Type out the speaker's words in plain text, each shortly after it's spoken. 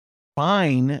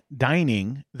Fine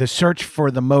Dining, the search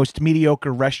for the most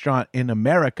mediocre restaurant in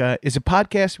America, is a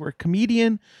podcast where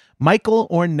comedian Michael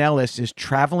Ornelas is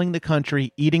traveling the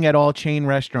country, eating at all chain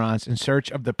restaurants in search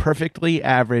of the perfectly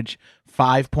average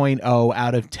 5.0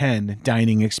 out of 10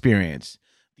 dining experience,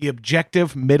 the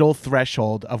objective middle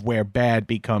threshold of where bad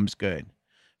becomes good.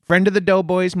 Friend of the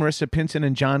Doughboys, Marissa Pinson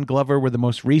and John Glover were the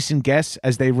most recent guests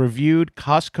as they reviewed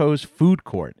Costco's food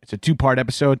court. It's a 2-part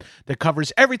episode that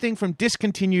covers everything from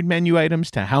discontinued menu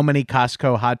items to how many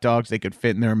Costco hot dogs they could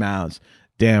fit in their mouths.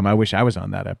 Damn, I wish I was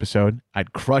on that episode.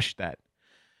 I'd crush that.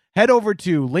 Head over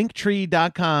to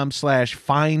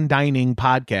linktree.com/fine dining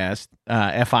podcast,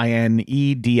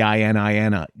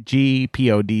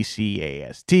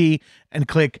 FINEDININGPODCAST, and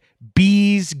click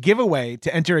Bees Giveaway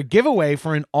to enter a giveaway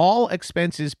for an all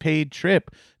expenses paid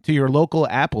trip to your local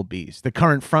Applebee's, the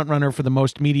current frontrunner for the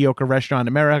most mediocre restaurant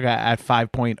in America at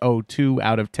 5.02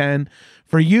 out of 10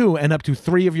 for you and up to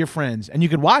 3 of your friends. And you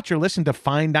can watch or listen to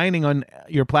Fine Dining on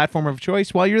your platform of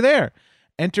choice while you're there.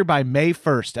 Enter by May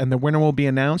 1st, and the winner will be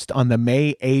announced on the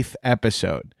May 8th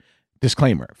episode.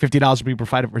 Disclaimer, $50 will be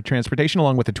provided for transportation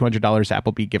along with a $200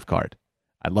 Applebee gift card.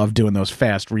 I love doing those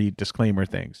fast read disclaimer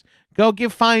things. Go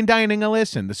give Fine Dining a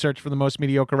listen. The search for the most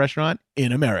mediocre restaurant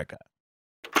in America.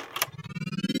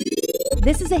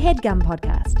 This is a HeadGum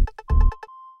podcast.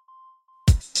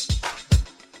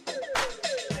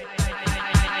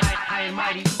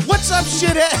 What's up,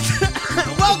 shithead?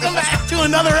 Welcome back to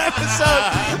another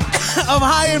episode of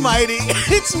High and Mighty.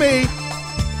 It's me,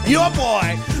 your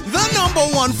boy, the number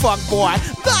one fuck boy,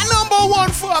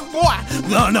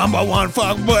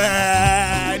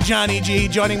 Johnny G.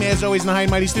 Joining me as always in the High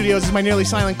and Mighty studios is my nearly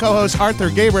silent co-host, Arthur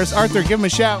Gabris. Arthur, give him a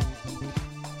shout.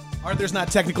 Arthur's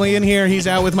not technically in here. He's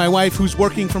out with my wife, who's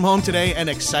working from home today and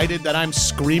excited that I'm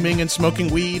screaming and smoking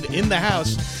weed in the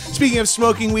house. Speaking of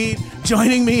smoking weed,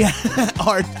 joining me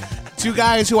are 2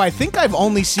 guys who I think I've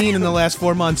only seen in the last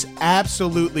 4 months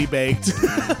absolutely baked.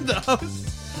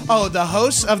 The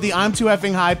hosts of the I'm Too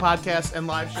Effing High podcast and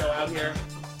live show out here.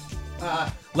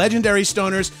 Legendary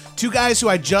stoners. 2 guys who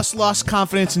I just lost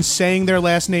confidence in saying their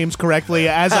last names correctly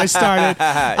as I started.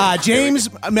 James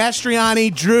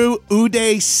Mastraieni, Drew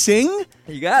Uday Singh.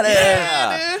 You got it.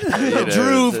 Yeah, dude.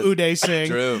 Dhruv Uday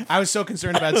Singh. Dhruv. I was so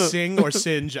concerned about Singh or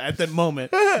Singe at that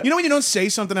moment. You know when you don't say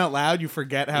something out loud, you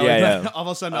forget how all of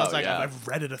a sudden I was like, yeah. I've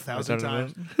read it 1,000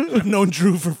 times. I've known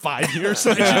Drew for 5 years,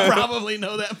 so I should probably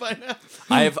know that by now.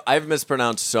 I've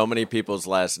mispronounced so many people's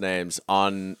last names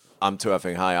on I'm Too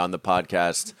Effing High on the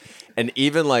podcast. And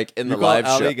even like in the live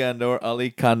show. Ali Gandor,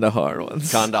 Ali Kandahar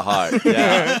once. Kandahar,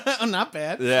 yeah. Not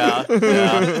bad. Yeah.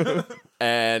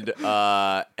 And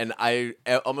I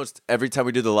almost every time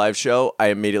we do the live show, I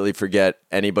immediately forget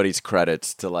anybody's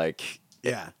credits to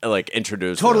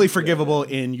introduce. Totally them. forgivable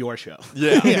in your show.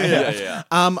 Yeah.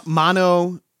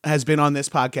 Mono has been on this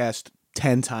podcast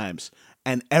 10 times.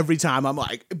 And every time I'm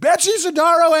like, Betsy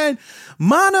Zadaro and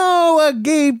Mono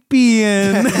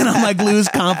Agapian. And I'm like, lose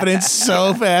confidence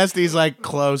so fast. He's like,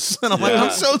 close. And I'm like,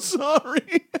 I'm so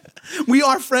sorry. We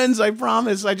are friends, I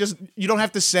promise. You don't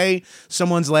have to say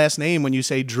someone's last name when you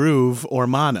say Dhruv or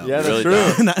Mono. Yeah, that's Really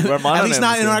true. At least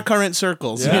not in our current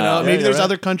circles. Yeah. Maybe there's right.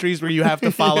 other countries where you have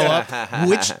to follow up.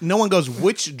 No one goes,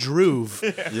 which Dhruv?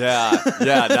 Yeah,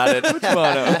 not it. Which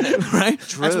Mono? Right?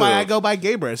 That's why I go by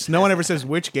Gabris. No one ever says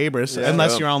which Gabris,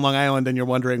 unless you're on Long Island and you're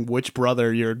wondering which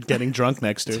brother you're getting drunk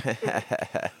next to.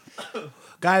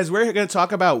 Guys, we're going to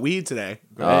talk about weed today.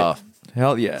 Oh,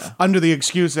 hell yeah. Under the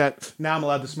excuse that now I'm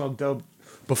allowed to smoke dope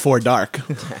before dark.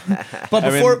 But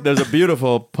there's a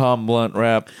beautiful palm blunt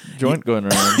wrap joint going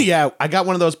around. Yeah, I got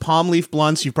one of those palm leaf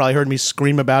blunts. You've probably heard me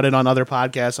scream about it on other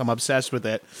podcasts. I'm obsessed with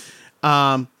it.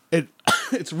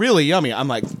 It's really yummy. I'm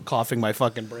like coughing my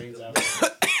fucking brains out.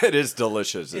 It is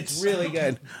delicious. It's really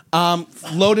good.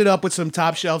 Loaded up with some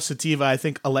top shelf sativa. I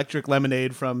think electric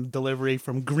lemonade from delivery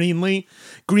from Greenlee.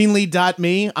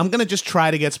 Greenlee.me. I'm going to just try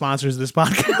to get sponsors of this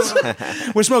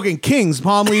podcast. We're smoking King's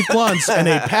palm leaf blunts and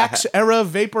a Pax Era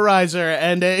vaporizer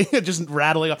and a just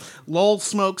rattling up Lowell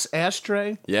Smokes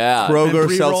ashtray. Yeah. Kroger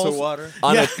pre-rolls. seltzer water.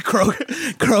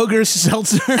 Kroger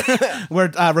seltzer.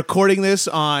 We're recording this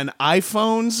on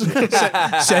iPhones.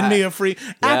 Send me a free.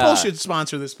 Apple should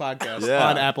sponsor this podcast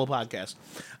on Apple Podcasts.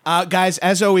 Guys,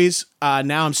 as always,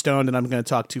 now I'm stoned and I'm going to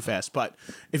talk too fast. But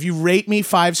if you rate me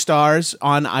 5 stars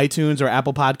on iTunes or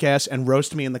Apple Podcasts and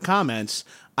roast me in the comments,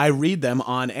 I read them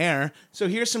on air. So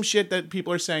here's some shit that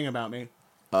people are saying about me.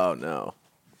 Oh, no.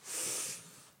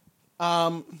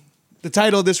 The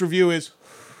title of this review is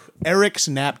Eric's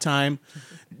Nap Time.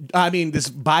 This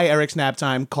by Eric's Nap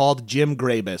Time called Jim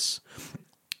Grabus.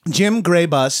 Jim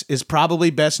Graybus is probably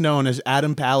best known as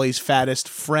Adam Pally's fattest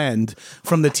friend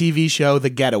from the TV show The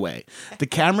Getaway. The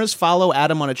cameras follow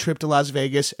Adam on a trip to Las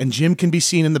Vegas, and Jim can be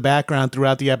seen in the background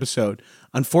throughout the episode.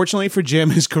 Unfortunately for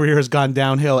Jim, his career has gone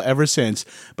downhill ever since,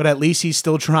 but at least he's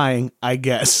still trying, I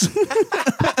guess.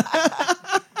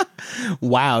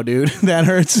 Wow, dude, that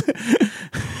hurts.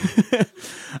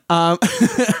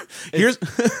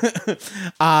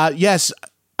 Yes,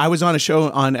 I was on a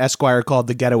show on Esquire called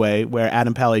The Getaway where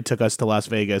Adam Pally took us to Las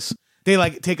Vegas. They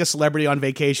like take a celebrity on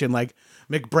vacation, like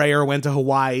Mick Brayer went to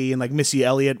Hawaii and like Missy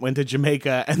Elliott went to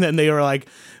Jamaica, and then they were like,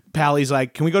 Pally's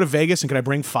like, can we go to Vegas and can I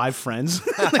bring 5 friends?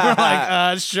 They were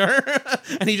like, sure.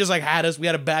 And he just like had us. We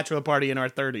had a bachelor party in our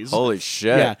 30s. Holy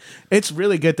shit. Yeah. It's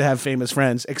really good to have famous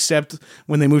friends, except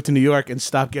when they move to New York and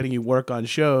stop getting you work on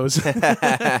shows.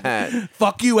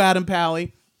 Fuck you, Adam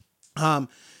Pally.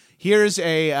 Here's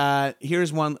a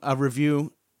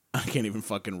review. I can't even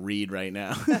fucking read right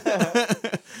now.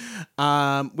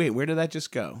 Wait, where did that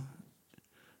just go?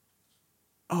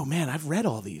 Oh man, I've read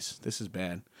all these. This is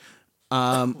bad.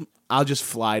 I'll just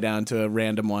fly down to a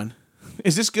random one.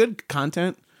 Is this good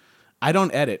content? I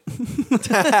don't edit. This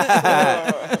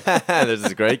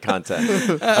is great content.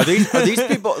 Are these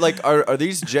people like are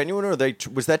these genuine, or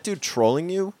was that dude trolling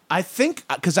you? I think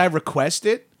because I request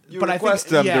it. But request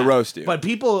them to roast you. But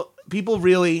people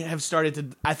really have started to.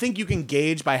 I think you can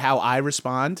gauge by how I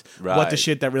respond what the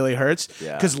shit that really hurts.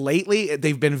 Because lately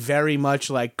they've been very much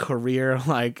like career,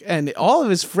 like, and all of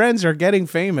his friends are getting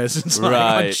famous. It's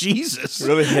like, oh, Jesus,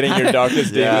 really hitting your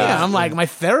darkest demon. Yeah, I'm like, my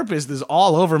therapist is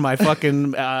all over my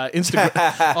fucking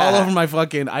Instagram, all over my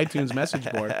fucking iTunes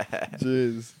message board.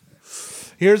 Jeez.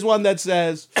 Here's one that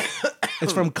says,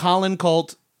 it's from Colin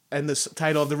Colt, and the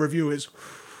title of the review is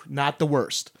 "Not the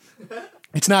Worst."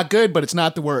 It's not good, but it's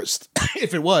not the worst.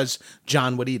 If it was,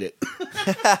 John would eat it.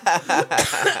 I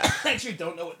actually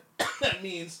don't know what that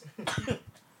means.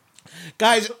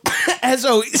 Guys, as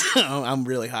always, I'm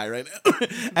really high right now.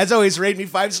 As always, rate me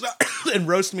 5 stars and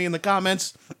roast me in the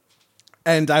comments,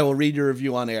 and I will read your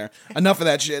review on air. Enough of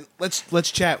that shit.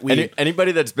 Let's chat.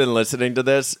 Anybody that's been listening to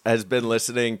this has been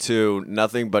listening to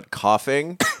nothing but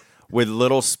coughing. With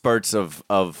little spurts of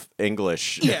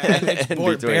English. Yeah,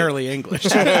 it's barely English.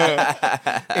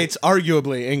 It's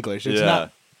arguably English. It's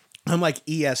not. I'm like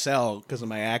ESL because of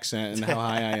my accent and how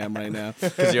high I am right now.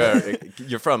 Because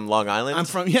you're from Long Island? I'm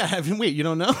from, wait, you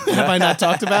don't know? Have I not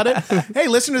talked about it? Hey,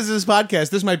 listeners to this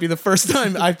podcast, this might be the first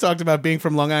time I've talked about being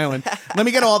from Long Island. Let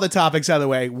me get all the topics out of the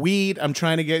way. Weed, I'm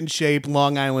trying to get in shape,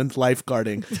 Long Island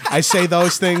lifeguarding. I say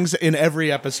those things in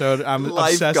every episode. I'm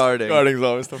obsessed. Lifeguarding's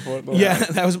always the point. Yeah,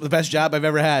 that was the best job I've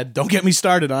ever had. Don't get me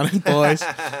started on it, boys.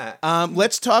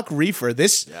 Let's talk reefer.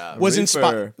 This was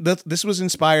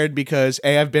inspired because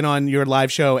I've been on your live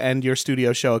show and your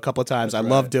studio show a couple of times. I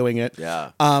love doing it.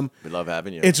 Yeah. We love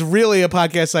having you. It's really a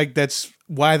podcast like that's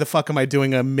why the fuck am I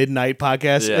doing a midnight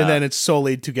podcast? Yeah. And then it's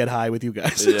solely to get high with you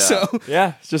guys. Yeah. So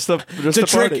it's just a trick.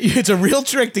 party. It's a real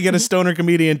trick to get a stoner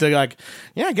comedian to like,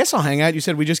 yeah, I guess I'll hang out. You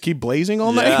said we just keep blazing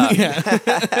all night.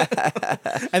 Yeah.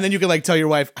 And then you can like tell your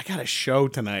wife, I got a show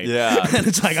tonight. Yeah. And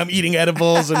it's like I'm eating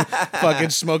edibles and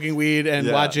fucking smoking weed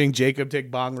and watching Jacob take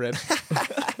bong rips.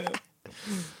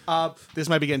 This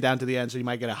might be getting down to the end, so you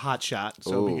might get a hot shot.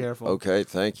 So be careful. Okay,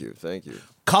 thank you.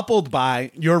 Coupled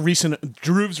by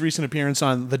Dhruv's recent appearance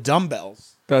on The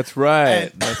Dumbbells. That's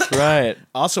right. That's right.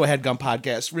 Also a Headgum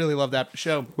podcast. Really love that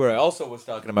show. Where I also was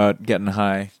talking about getting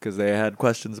high because they had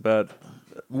questions about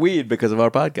weed because of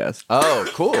our podcast. Oh,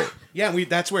 cool. Yeah,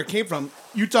 that's where it came from.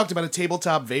 You talked about a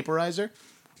tabletop vaporizer.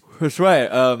 That's right.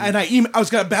 And I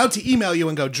was about to email you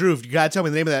and go, Dhruv, you got to tell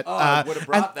me the name of that. I would have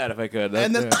brought that if I could.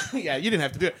 And then, you didn't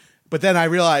have to do it. But then I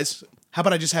realized, how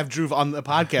about I just have Dhruv on the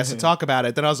podcast to talk about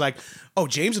it? Then I was like, oh,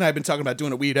 James and I have been talking about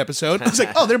doing a weed episode. I was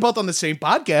like, oh, they're both on the same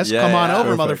podcast. Come on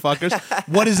over, motherfuckers.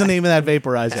 What is the name of that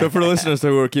vaporizer? So for the listeners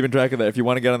who are keeping track of that, if you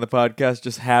want to get on the podcast,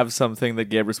 just have something that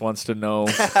Gabrus wants to know.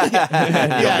 You'll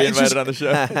be invited on the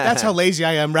show. That's how lazy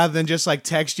I am. Rather than just like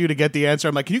text you to get the answer,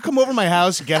 I'm like, can you come over to my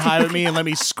house, get high with me, and let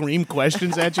me scream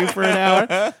questions at you for an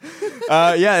hour?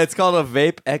 It's called a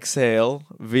Vape Exhale.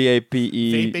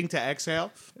 VAPE. Vaping to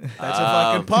exhale. That's a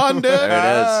fucking pun, dude. There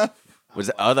it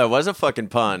is. That was a fucking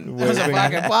pun. That was a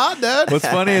fucking pun, dude. What's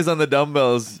funny is on the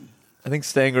dumbbells, I think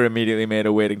Stanger immediately made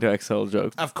a waiting to exhale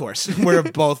joke. Of course. We're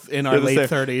both in our late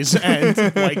 30s and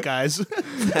white guys.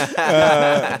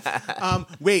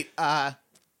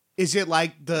 Is it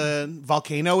like the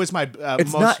volcano is my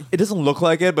it's not. It doesn't look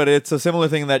like it, but it's a similar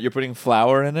thing that you're putting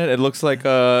flour in it. It looks like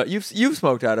you've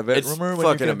smoked out of it. It's Remember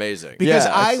fucking amazing. Because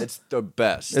it's the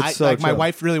best. It's so my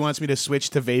wife really wants me to switch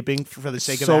to vaping for the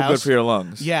sake of so the house. good for your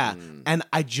lungs. Yeah, and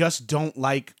I just don't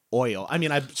like oil. I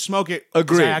mean, I smoke it.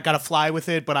 Agreed. I got to fly with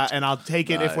it, but I'll take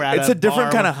it if we're at It's a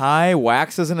different bar. kind of high.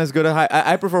 Wax isn't as good a high.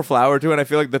 I prefer flour too, and I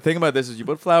feel like the thing about this is you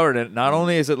put flour in it. Not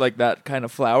only is it like that kind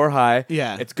of flour high,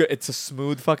 Yeah. it's good. It's a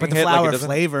smooth fucking But the hit. flour like it doesn't-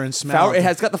 flavor and smell. Flour, it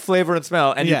has got the flavor and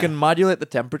smell, and you Yeah. can modulate the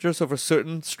temperature. So for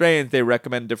certain strains, they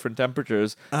recommend different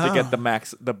temperatures to get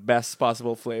the best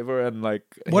possible flavor and like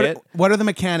hit. What are the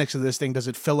mechanics of this thing? Does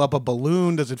it fill up a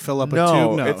balloon? Does it fill up a No,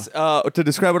 tube? No. it's to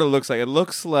describe what it looks like. It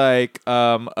looks like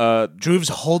Drew's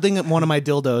holding one of my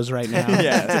dildos right now.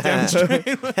 yeah. So it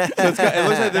looks like this,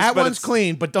 That but one's it's-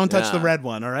 clean, but don't touch Yeah. the red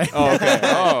one, all right? Oh, okay.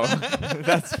 Oh,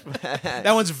 that's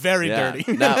That one's very Yeah.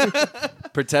 dirty. Now,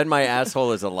 pretend my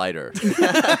asshole is a lighter.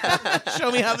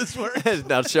 Show me how this works.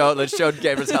 Now let's show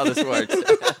gamers how this works.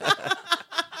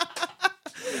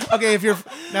 Okay, if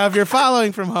you're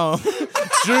following from home,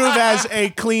 Drew has a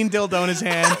clean dildo in his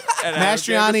hand. And I have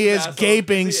Mastraieni James' is asshole.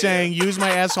 gaping, Yeah. saying, "Use my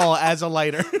asshole as a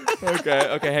lighter."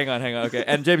 okay. Hang on. Okay,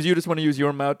 and James, you just want to use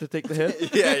your mouth to take the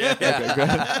hit? Yeah. Okay, go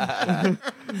ahead.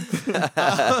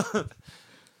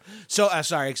 So,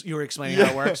 sorry, you were explaining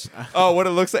how it works. Oh, what it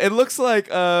looks like? It looks like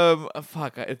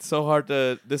fuck. It's so hard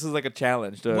to. This is like a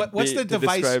challenge. What's the to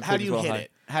device? describe How do things you while hit high.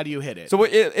 it? How do you hit it? So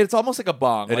it's almost like a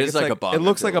bong. It is it's like a bong, It I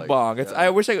looks feel like a like. bong. It's. Yeah. I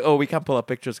wish we can't pull up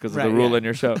pictures because of Right, the rule yeah. in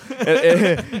your show.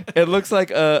 It looks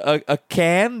like a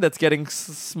can that's getting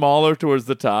smaller towards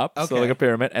the top, so Okay. like a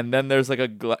pyramid, and then there's like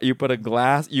you put a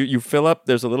glass. You fill up.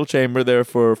 There's a little chamber there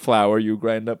for flour. You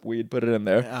grind up weed, put it in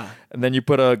there, and then you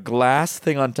put a glass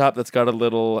thing on top that's got a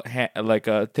little like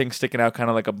a thing sticking out, kind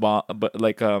of like a bong, but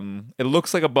like it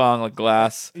looks like a bong, like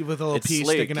glass. with a little It's piece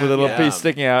sleek. sticking out. With a little Yeah. piece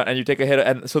sticking out, and you take a hit,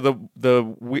 and so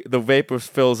the vapor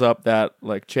fills up that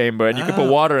like chamber, and you can put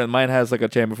water in. Mine has like a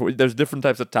chamber for. There's different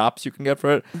types of tops you can get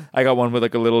for it. I got one with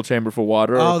like a little chamber for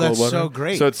water. Oh, or cold that's water. so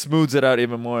great. So it smooths it out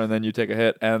even more, and then you take a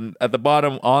hit. And at the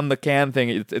bottom on the can thing,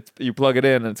 it's you plug it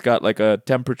in, and it's got like a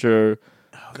temperature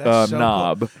That's so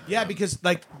knob. cool. Yeah, because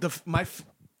like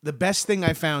the best thing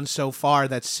I found so far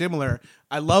that's similar.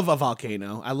 I love a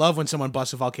volcano. I love when someone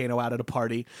busts a volcano out at a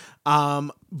party.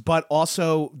 But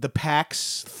also the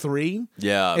PAX 3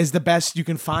 Yeah. is the best you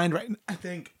can find right now, I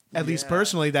think. At least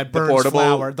personally, that burns portable-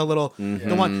 flour. The little,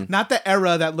 the one, not the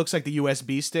era that looks like the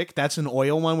USB stick. That's an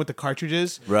oil one with the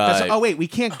cartridges. Right. Oh wait, we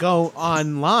can't go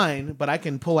online, but I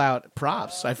can pull out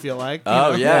props. I feel like. you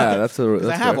Oh, know? yeah. that's a. 'Cause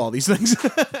I have all these things.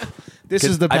 This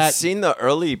is the I've pack. seen the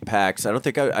early packs. I don't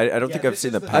think I don't think I've this seen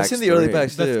is the the- packs. I've seen the early 3.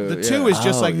 packs The too. two is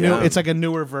just Oh, like new. yeah. It's like a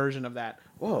newer version of that.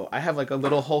 Whoa, I have like a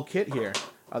little whole kit here.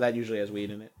 Oh, that usually has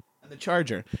weed in it. And the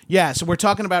charger. Yeah, so we're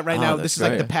talking about right now. that's This is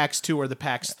like great. the PAX 2 or the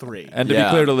PAX 3. And to Yeah. be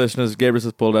clear to listeners, Gabrus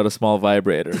has pulled out a small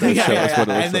vibrator. To show us what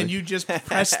it looks And then like. you just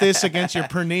press this against your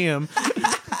perineum,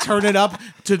 turn it up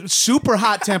to super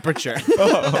hot temperature.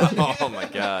 Oh my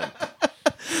god.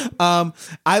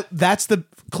 That's the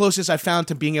closest I found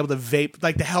to being able to vape,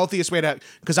 like the healthiest way to,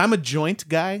 because I'm a joint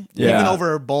guy, Yeah. even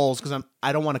over bowls, because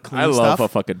I don't want to clean I love stuff. a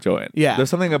fucking joint. Yeah. There's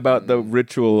something about the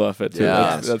ritual of it too.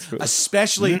 Yeah. That's cool.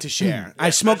 Especially to share.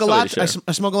 I smoke a especially lot. to share.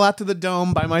 I smoke a lot to the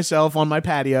dome by myself on my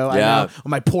patio. I Yeah. know, on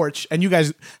my porch. And you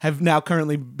guys have now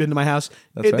currently been to my house.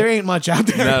 right. There ain't much out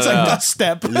there. No, It's no. like dust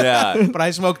step. Yeah. But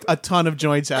I smoked a ton of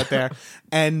joints out there.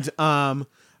 And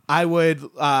I would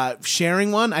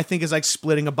sharing one. I think is like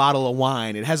splitting a bottle of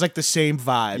wine. It has like the same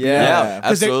vibe. Yeah,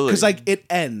 absolutely. Because like it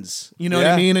ends. You know what I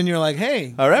Yeah. mean? And you're like,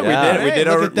 hey. All right, Yeah. we did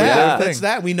look our at that. yeah. That's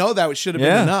that. We know that should have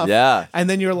Yeah. been enough. Yeah. And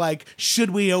then you're like, should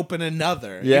we open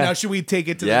another? Yeah. You know, should we take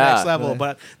it to the Yeah. next level?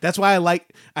 But that's why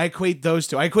I equate those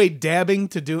two. I equate dabbing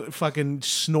to do fucking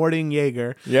snorting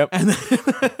Jaeger. Yep. And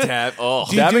Dab. Oh.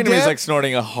 Do you Dabbing to me is dab? like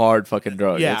snorting a hard fucking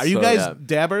drug. yeah, It's are you so- guys yeah.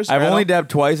 dabbers? I've Or only at dabbed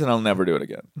twice, and I'll never do it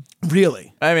again. all?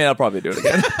 Really? I mean, I'll probably do it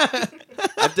again.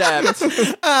 I've dabbed.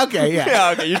 Okay, yeah. yeah,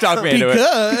 okay, you talked me into it.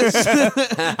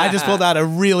 Because I just pulled out a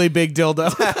really big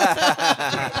dildo.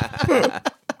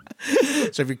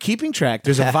 So if you're keeping track,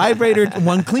 there's a vibrator,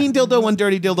 one clean dildo, one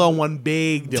dirty dildo, and one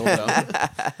big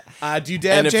dildo. Do you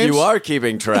dab, And if James? you are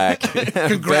keeping track,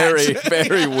 very,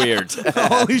 very weird.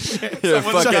 Holy shit. You're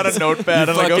Someone's got a notepad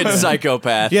you and like, fucking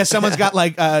psychopath. Yeah, someone's got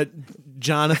like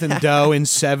Jonathan Doe in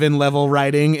 7-level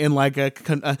writing in like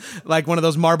like one of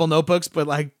those marble notebooks, but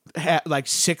like like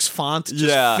 6 fonts, just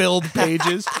Yeah. filled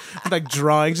pages with like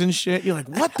drawings and shit. You're like,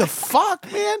 what the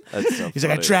fuck, man? That's so He's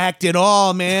like, I funny. tracked it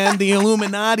all, man. The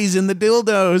Illuminati's in the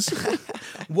dildos.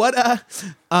 What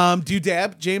do you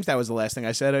dab, James? That was the last thing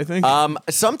I said, I think.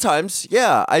 Sometimes,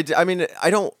 yeah. I mean, I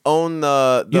don't own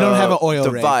the You don't have an oil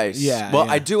rig. device. Yeah, Well,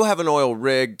 yeah. I do have an oil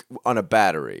rig on a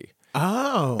battery.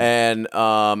 Oh. And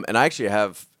I actually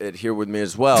have it here with me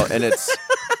as well. And it's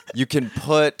you can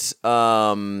put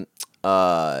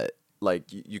like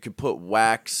you could put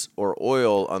wax or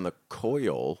oil on the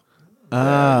coil.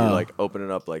 Oh. You like open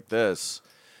it up like this.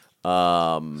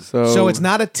 So it's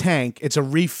not a tank; it's a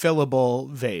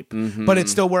refillable vape, but it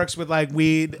still works with like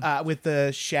weed, with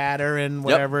the shatter and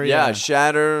whatever. Yeah,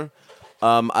 shatter.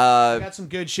 I got some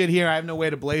good shit here. I have no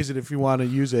way to blaze it if you want to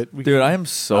use it. Dude, I am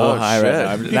so high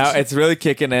right now. Now it's really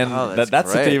kicking in. Oh, that great.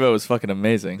 sativa was fucking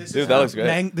amazing. Dude, that looks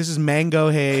great. This is Mango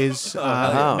Haze,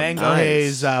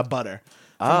 Haze butter.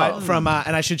 From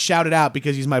and I should shout it out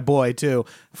because he's my boy too.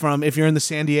 From if you're in the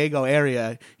San Diego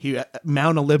area,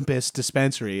 Mount Olympus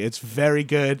dispensary. It's very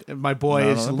good. My boy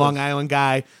is a Long Island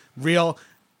guy. Real.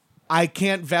 I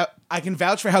can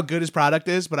vouch for how good his product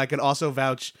is, but I can also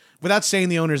vouch without saying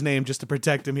the owner's name just to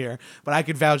protect him here. But I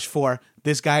could vouch for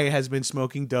this guy has been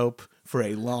smoking dope for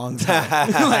a long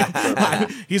time.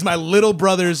 He's my little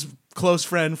brother's close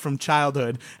friend from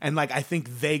childhood, and like I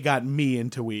think they got me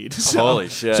into weed. So, holy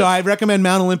shit! So I recommend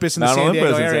Mount Olympus in the San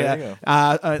Diego area, Diego.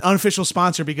 An unofficial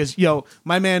sponsor because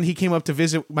my man, he came up to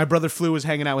visit. My brother Flu was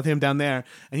hanging out with him down there,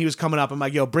 and he was coming up. I'm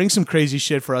like, bring some crazy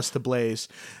shit for us to blaze,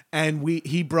 and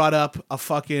he brought up a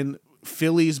fucking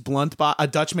Phillies blunt a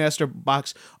Dutch Master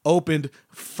box, opened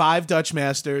 5 Dutch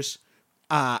Masters,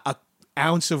 a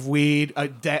ounce of weed,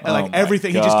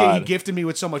 everything. God. He gifted me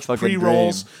with so much Fucking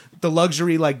pre-rolls, the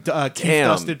luxury keef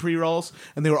dusted pre-rolls,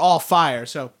 and they were all fire.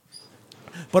 So,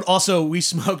 but also we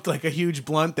smoked like a huge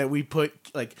blunt that we put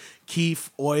like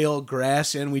keef, oil,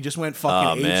 grass in. We just went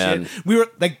fucking ape shit. We were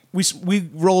like we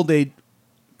rolled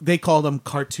they call them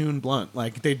cartoon blunt.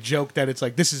 Like they joke that it's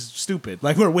like this is stupid.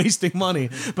 Like we're wasting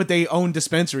money, but they own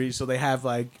dispensaries, so they have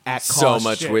like at cost so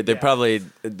much shit. weed. They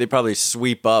probably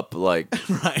sweep up like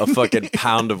a fucking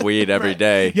pound of weed every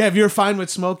day. Yeah, if you're fine with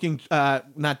smoking,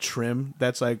 not trim.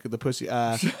 That's like the pussy.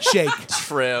 Shake.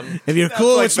 Trim. If you're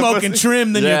cool with smoking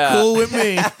trim, then you're cool with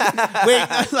me.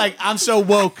 Wait, like I'm so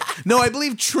woke. No, I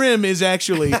believe trim is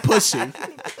actually pussy.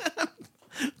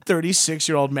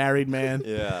 36-year-old married man.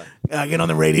 Yeah. I get on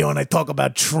the radio and I talk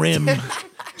about trim.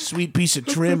 Sweet piece of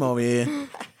trim over here.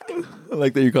 I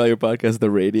like that you call your podcast The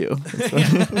Radio.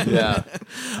 Yeah.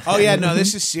 Oh, yeah, no,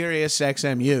 this is Sirius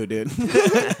XMU, dude.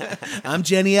 I'm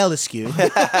Jenny Elliskew.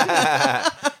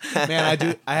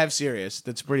 Man, I have Sirius.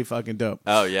 That's pretty fucking dope.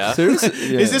 Oh yeah. Seriously?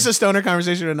 Yeah. Is this a stoner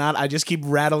conversation or not? I just keep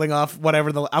rattling off whatever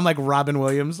I'm like Robin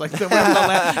Williams. Like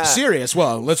serious.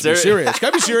 Well, let's be serious. Can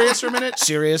I be serious for a minute?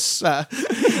 Serious.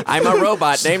 I'm a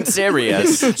robot named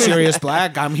Sirius. Sirius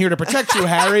Black. I'm here to protect you,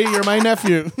 Harry. You're my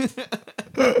nephew.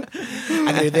 I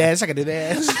can do this. I can do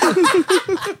this.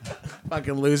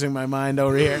 Fucking losing my mind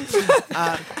over here.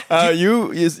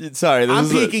 Sorry. I'm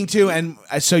peeking too, and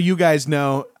so you guys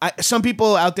know. Some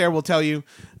people out there will tell you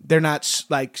they're not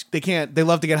like they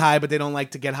love to get high, but they don't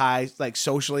like to get high like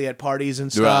socially at parties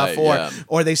and stuff,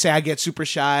 or they say I get super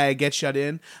shy, I get shut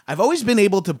in. I've always been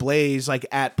able to blaze like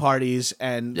at parties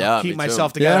and keep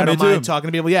myself together. I don't mind talking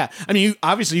to people. Yeah, I mean,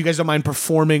 obviously you guys don't mind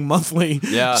performing monthly,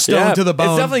 stoned to the bone.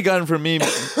 It's definitely gotten for me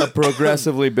a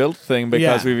progressively built thing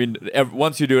because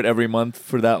once you do it every month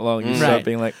for that long, you start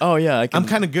being like, oh yeah, I'm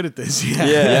kind of good at this.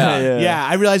 Yeah.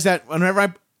 I realize that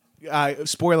whenever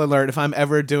spoiler alert, if I'm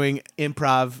ever doing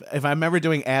improv, if I'm ever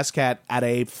doing ASCAT at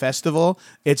a festival,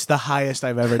 it's the highest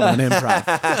I've ever done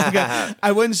improv.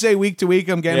 I wouldn't say week to week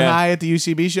I'm getting high at the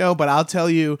UCB show, but I'll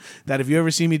tell you that if you ever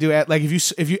see me do it, like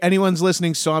if you anyone's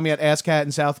listening saw me at ASCAT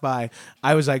and South by,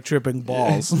 I was like tripping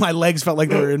balls. My legs felt like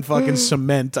they were in fucking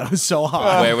cement. I was so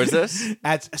hot. Where was this?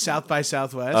 At South by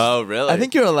Southwest. Oh, really? I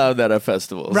think you're allowed that at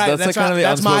festivals. Right, That's like kind of the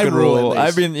unspoken my rule. rule.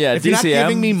 I've been if you're not DCM,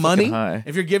 giving me money, high.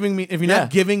 if you're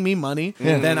not giving me money,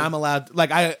 then I'm allowed.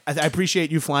 Like I appreciate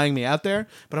you flying me out there,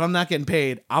 but if I'm not getting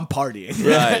paid, I'm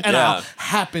partying. Right, and I'll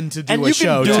happen to do And a you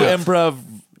show can do too. improv.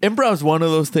 Improv is one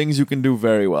of those things you can do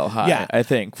very well high. Yeah. I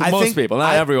think for most people,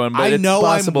 not everyone. But I it's know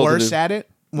I'm possible to worse do. at it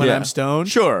when I'm stoned.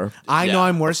 Sure. I know Yeah,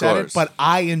 I'm worse of at it, course. but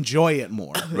I enjoy it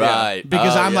more. Right.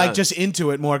 Because Oh, I'm yeah. like just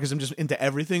into it more because I'm just into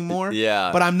everything more.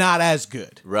 Yeah. But I'm not as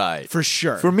good. Right. For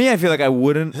sure. For me, I feel like I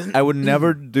would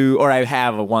never do, or I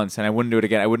have once, and I wouldn't do it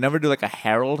again. I would never do like a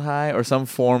Herald high or some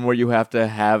form where you have to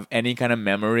have any kind of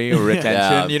memory or retention.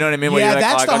 Yeah. You know what I mean? Where yeah, you're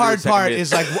like, that's I the gotta do hard second part. beat.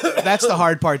 Is like that's the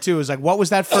hard part too. Is like what was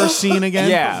that first scene again?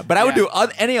 Yeah, but I would do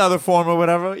any other form or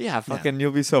whatever. Yeah, fucking,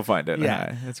 you'll be so fine at it.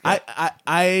 Yeah, That's great.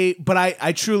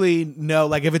 I truly know,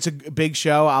 like, if it's a big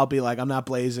show, I'll be like, I'm not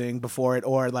blazing before it,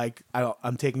 or like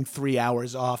I'm taking 3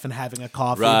 hours off and having a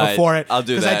coffee Right. before it. I'll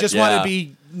do because I that, just want yeah. to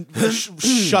be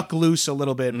shuck loose a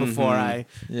little bit before I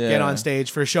get on stage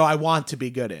for a show I want to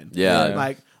be good in. Yeah.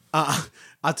 Like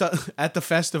I'll tell at the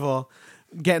festival.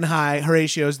 getting high.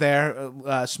 Horatio's there,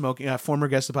 smoking. Former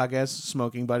guest of the podcast,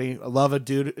 smoking buddy. I love a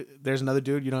dude. There's another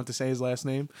dude. You don't have to say his last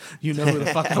name. You know who the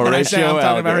fuck when I say I'm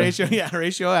talking about Horatio. Yeah,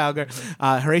 Horatio Alger.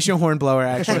 Horatio Hornblower,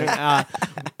 actually.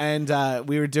 And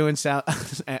we were doing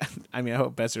I mean, I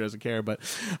hope Besser doesn't care, but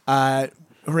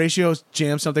Horatio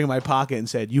jammed something in my pocket and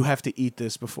said, "You have to eat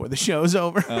this before the show's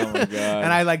over." Oh my god!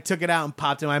 And I took it out and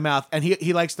popped it in my mouth. And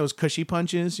he likes those cushy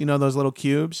punches, those little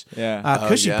cubes. Yeah,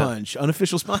 cushy punch,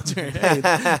 unofficial sponsor. Hey,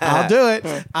 I'll do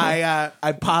it.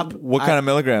 I pop. What kind of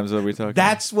milligrams are we talking?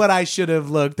 That's what I should have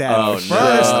looked at first.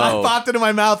 I popped it in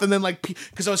my mouth and then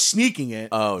because I was sneaking it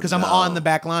because I'm on the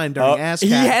back line during ASCAP. He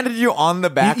handed you on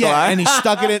the back line, and he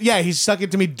stuck it in. Yeah, he stuck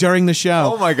it to me during the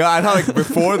show. Oh my god! I thought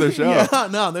before the show. Yeah,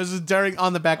 no, this is during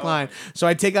on the back line. So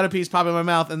I take out a piece, pop it in my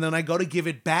mouth, and then I go to give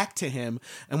it back to him.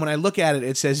 And when I look at it,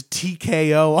 it says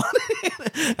TKO on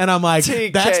it. And I'm like,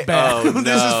 that's bad. Oh,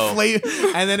 This is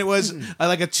flavor. And then it was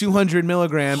like a 200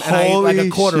 milligram, and I ate like a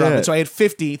quarter of it. So I ate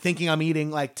 50, thinking I'm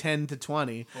eating like 10 to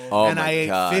 20. And I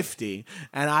ate 50.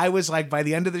 And I was like, by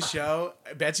the end of the show,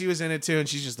 Betsy was in it too, and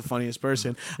she's just the funniest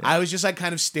person. I was just like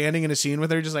kind of standing in a scene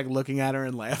with her, just like looking at her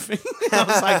and laughing. I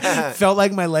was like, felt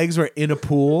like my legs were in a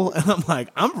pool, and I'm like,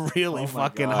 I'm really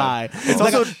fucking high. It's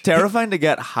also terrifying to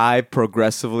get high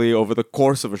progressively over the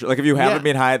course of a show. Like if you haven't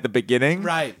been high at the beginning,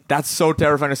 right? That's so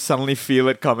terrifying to suddenly feel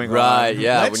it coming. Right? On.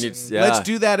 Yeah. Let's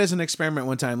do that as an experiment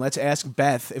one time. Let's ask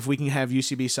Beth if we can have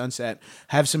UCB Sunset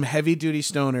have some heavy duty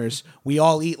stoners. We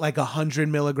all eat like 100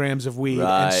 milligrams of weed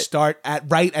and start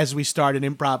right as we start an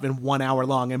improv in 1 hour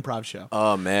long improv show.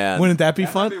 Oh man, wouldn't that be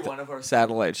fun? That would be one of our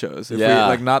satellite shows. If Yeah. we,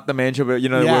 like not the main show, but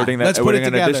Let's put it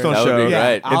an together. additional That would show. be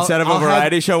great. Instead of a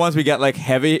variety show, once we get like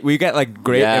heavy, we get like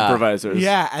great improvisers.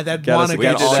 Yeah, and then Get us- want to we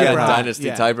get did that shit at right. Dynasty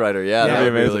Yeah. Typewriter. Yeah, Yeah.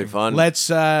 that'd be Amazing. really fun. Let's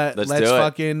do it.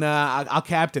 fucking I'll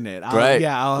captain it. Great.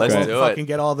 Yeah, I'll Let's do it. fucking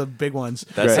get all the big ones.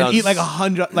 That and sounds- eat like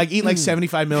 100, eat like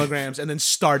 75 milligrams, and then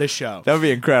start a show. That would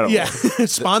be incredible. Yeah,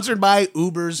 sponsored by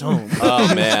Uber's Home.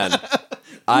 Oh man,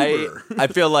 I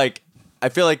feel like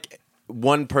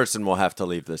one person will have to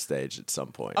leave the stage at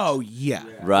some point. Oh yeah,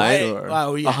 right? Sure.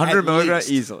 Oh yeah, 100 at milligrams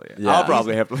least. easily. Yeah. I'll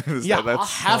probably have to leave this. Yeah, That's I'll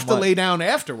so have to much. lay down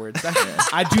afterwards.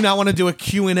 I do not want to do a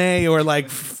Q&A or like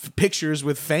pictures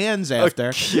with fans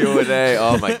after. Q&A.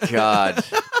 Oh my god.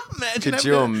 Imagine Could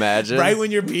you imagine? Right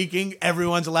when you're peaking,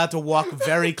 everyone's allowed to walk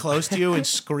very close to you and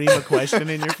scream a question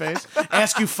in your face.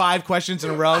 Ask you 5 questions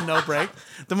in a row, no break.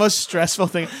 The most stressful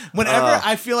thing.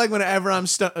 I feel like whenever I'm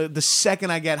the second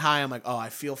I get high, I'm like, oh, I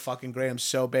feel fucking great. I'm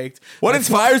so baked. What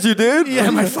inspires you, dude? Yeah,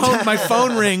 my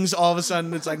phone rings. All of a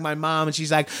sudden, it's like my mom, and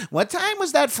she's like, "What time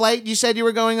was that flight you said you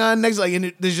were going on next?" Like,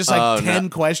 and there's just like 10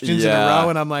 questions in a row,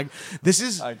 and I'm like, "This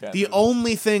is the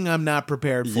only thing I'm not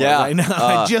prepared for right now.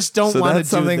 I just don't want to do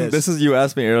something. this." This is you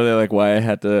asked me earlier, like why I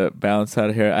had to bounce out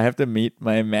of here. I have to meet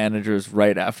my managers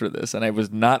right after this, and I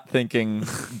was not thinking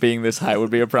being this high would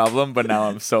be a problem, but now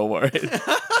I'm so worried.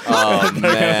 Oh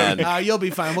man. You'll be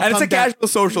fine. We'll And it's come a back. casual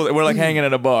social. We're like hanging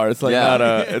at a bar. It's like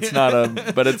but it's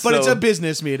But it's still- a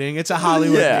business meeting. It's a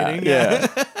Hollywood meeting. Yeah.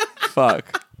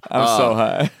 Fuck. I'm so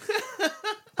high.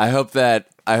 I hope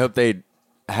they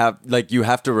have you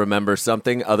have to remember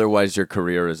something, otherwise your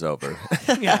career is over.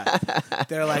 Yeah.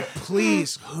 They're like,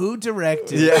 please, who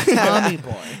directed Tommy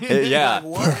Boy? Yeah. Like,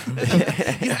 what?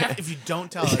 If you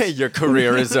don't tell us, Your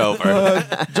career is over.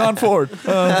 John Ford.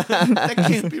 that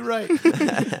can't be right.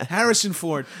 Harrison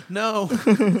Ford. No.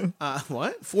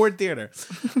 What? Ford Theater.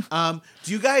 Do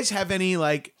you guys have any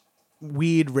like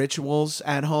weed rituals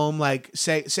at home? Like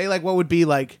say like what would be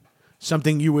like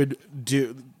something you would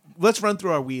do? Let's run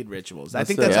through our weed rituals. I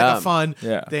think that's like a fun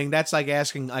thing. That's like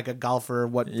asking like a golfer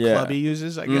what club he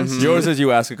uses, I guess. Yours is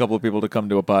you ask a couple of people to come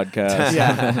to a podcast.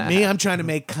 Yeah. Me, I'm trying to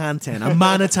make content. I'm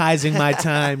monetizing my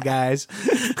time, guys.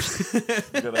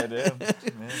 Good idea.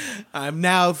 I'm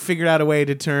now figured out a way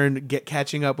to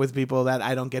catching up with people that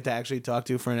I don't get to actually talk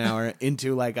to for an hour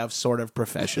into like a sort of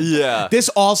profession. Yeah. This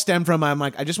all stemmed from I'm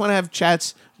like, I just want to have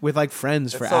chats with like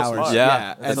friends for so hours. smart.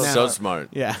 Yeah. And That's now- so smart.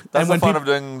 Yeah. That's and the fun people- of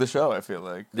doing the show, I feel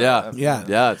like.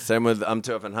 Yeah. Same with I'm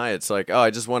Too Up and High. It's like, I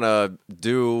just want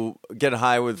to get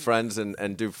high with friends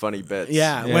and do funny bits.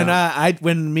 Yeah.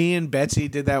 When me and Betsy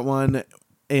did that one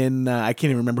in I can't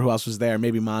even remember who else was there,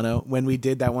 maybe Mono. When we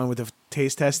did that one with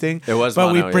taste testing. It was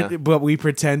but mono, yeah. but we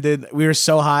pretended we were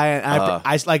so high,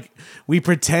 and we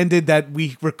pretended that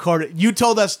we recorded. You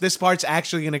told us this part's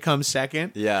actually going to come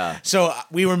second. Yeah. So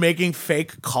we were making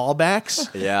fake callbacks.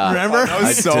 Yeah. Remember? That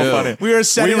was so funny. We were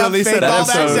setting up fake released callbacks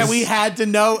episodes. that we had to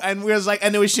know, and we was like,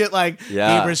 and it was shit like,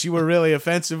 Yeah. Gabrus, you were really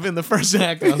offensive in the first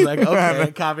act. I was like,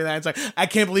 okay, copy that. It's like, I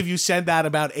can't believe you said that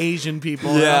about Asian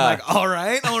people. And Yeah. I'm like, all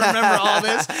right, I'll remember all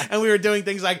this. And we were doing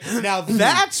things like, now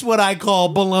that's what I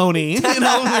call baloney. You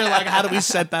know, we were like, how do we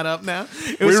set that up now?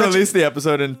 It We was such a- released the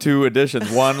episode in 2 editions.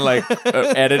 One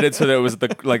edited so that it was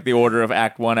the order of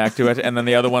Act 1, Act 2, and then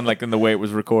the other one in the way it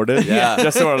was recorded. Yeah.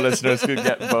 Just so our listeners could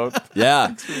get both.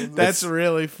 Yeah. That's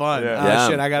really fun. Yeah. Oh, Yeah.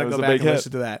 shit, I got to It was go a back big and hit.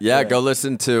 listen to that. Yeah, go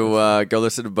listen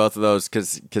to both of those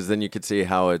because then you could see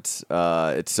how it's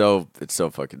so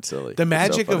fucking silly. The It's so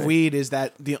magic of funny. weed is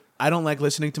that I don't like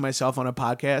listening to myself on a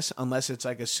podcast unless it's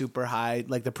like a super high,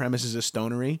 like the premise is a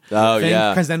stonery. Oh,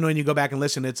 yeah. Because then when you go back and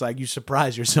listen, it's like you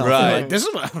surprise yourself. Right. You're like, this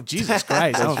is what, Jesus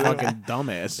Christ, I'm a fucking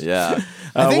dumbass. Yeah.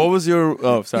 I think- What was your?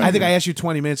 Oh, sorry. I think I asked you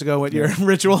 20 minutes ago what your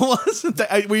ritual was.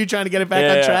 Were you trying to get it back Yeah,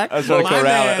 on yeah. track? I was trying to My corral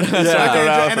man. it. I was trying to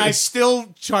corral And it. I still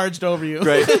charged over you.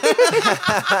 Great.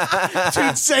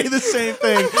 To say the same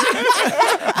thing.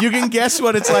 You can guess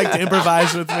what it's like to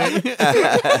improvise with me.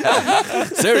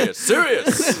 Serious. Yeah,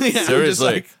 I'm just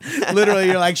Seriously. like, literally,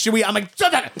 you're like, should we? I'm like,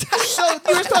 shut up. So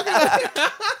you were talking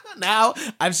about. Now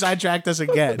I've sidetracked us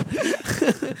again. This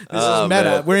is meta.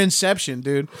 man. We're Inception,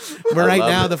 dude. We're right love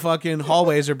now. it. The fucking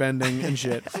hallways are bending and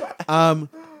shit.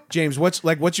 James,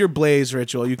 what's your blaze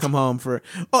ritual? You come home for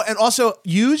and also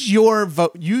use your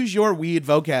weed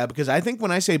vocab because I think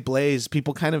when I say blaze,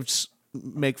 people kind of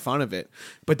make fun of it,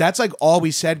 but that's like all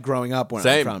we said growing up where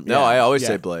Same. I'm from. No, I always Yeah.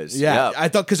 say blaze. Yeah. Yeah. I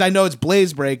thought because I know it's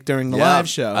blaze break during the live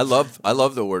show. I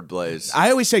love the word blaze.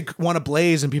 I always say want to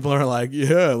blaze, and people are like,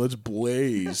 "Yeah, let's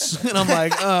blaze," and I'm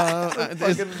like, right,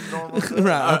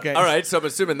 okay, All right, so I'm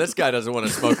assuming this guy doesn't want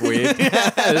to smoke weed.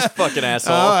 This fucking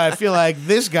asshole. Oh, I feel like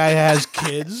this guy has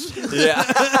kids. Yeah.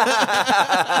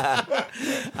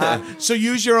 So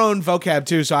use your own vocab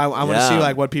too. So I want to Yeah. see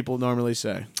like what people normally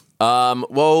say.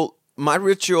 Well, my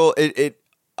ritual,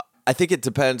 I think it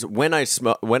depends when I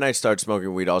start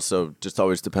smoking weed. Also, just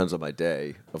always depends on my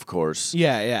day, of course.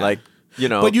 Yeah. Like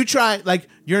But you try like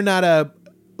you're not a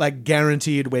like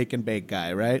guaranteed wake and bake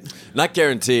guy, right? not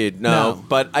guaranteed, no. No.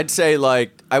 But I'd say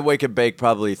like I wake and bake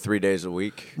probably 3 days a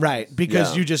week. Right,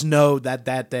 because Yeah. you just know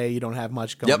that day you don't have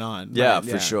much going Yep. on. Yeah, Right,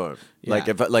 for sure. Yeah. Like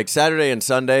if like Saturday and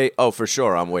Sunday, oh for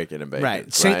sure I'm waking and baking.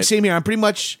 Right. Same here. I'm pretty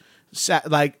much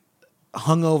like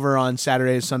hungover on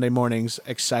Saturday and Sunday mornings,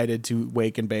 excited to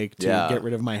wake and bake to Yeah. get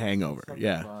rid of my hangover.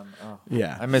 Yeah.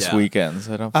 Yeah. I miss Yeah. weekends.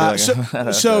 I don't feel like So, I've had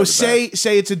a- so say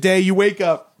it's a day you wake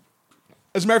up.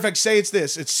 As a matter of fact, say it's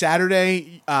this. It's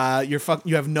Saturday.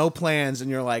 You have no plans,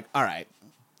 and you're like, all right,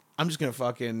 I'm just gonna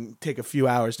fucking take a few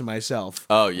hours to myself.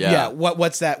 Oh, yeah. Yeah.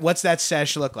 What's that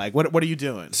sesh look like? What are you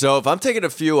doing? So if I'm taking a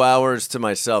few hours to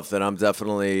myself, then I'm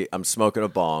smoking a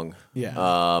bong.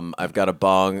 Yeah. I've got a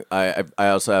bong. I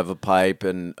also have a pipe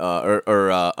and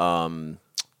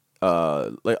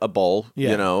like a bowl.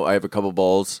 Yeah. You know, I have a couple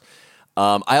bowls.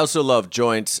 I also love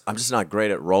joints. I'm just not great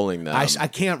at rolling them. I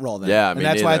can't roll them. Yeah, and me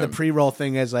that's why neither. the pre-roll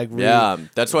thing is like really. Yeah,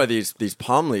 that's why these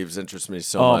palm leaves interest me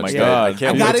so Oh much. my God. I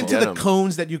can't I got wait into to get the 'em.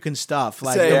 cones that you can stuff,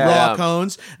 like Say, the raw yeah.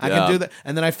 cones. I Yeah. can do that,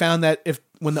 and then I found that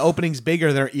when the opening's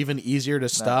bigger, they're even easier to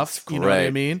stuff. You know what I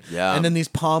great. mean? Yeah. And then these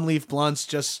palm leaf blunts,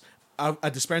 just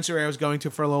a dispensary I was going to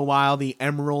for a little while,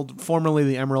 formerly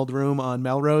the Emerald Room on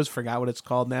Melrose. Forgot what it's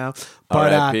called now.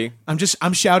 But R.I.P..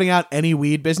 I'm shouting out any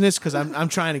weed business because I'm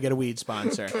trying to get a weed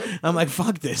sponsor. I'm like,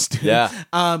 fuck this, dude. Yeah.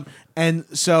 And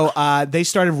so they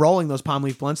started rolling those palm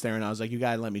leaf blunts there, and I was like, "You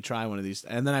gotta let me try one of these."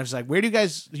 And then I was like, "Where do you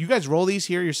guys roll these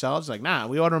here yourselves?" Like, "Nah,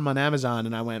 we order them on Amazon."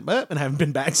 And I went, "But," and I haven't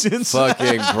been back since.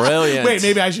 Fucking brilliant. Wait,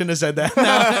 maybe I shouldn't have said that.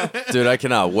 No. Dude, I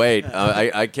cannot wait.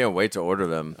 I can't wait to order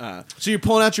them. So you're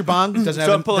pulling out your bong? Does it So have,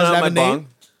 I'm pulling does it out have my a name?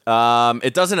 bong.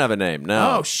 It doesn't have a name.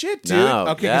 No. Oh shit, dude. No,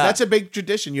 Okay, 'cause yeah. that's a big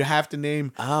tradition. You have to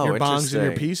name Oh, your bongs and your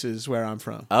interesting. pieces where I'm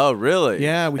from. Oh, really?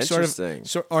 Yeah, we sort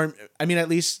Interesting. of, or I mean, at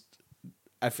least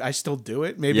I still do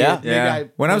it. Maybe, Yeah. maybe Yeah.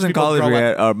 When I was most in people college, grow we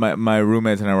up- had my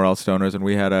roommates and I were all stoners, and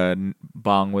we had a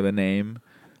bong with a name.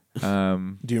 Do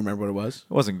you remember what it was?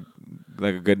 It wasn't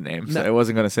like a good name, so No. I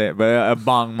wasn't gonna say it, but a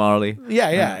bong Marley.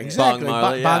 Yeah, exactly. Bong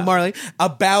Marley, Bong yeah. Marley.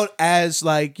 About as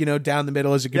down the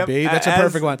middle as it could be. That's a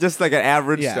perfect one. Just like an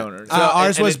average Yeah. stoner.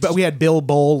 Ours and was, it's- but we had Bill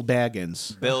Bowl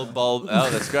Baggins. Bill Bulb. Oh,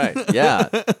 that's great. Yeah,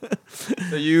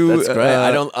 So you, that's great.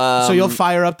 I don't. So you'll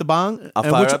fire up the bong, I'll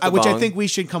fire up the which I bong. think we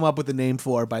should come up with a name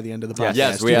for by the end of the podcast.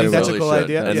 Yes, Do we you think absolutely that's a cool should.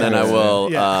 idea? And Yeah. then I will.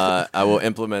 Yeah. I will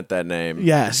implement that name.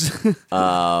 Yes.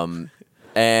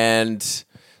 And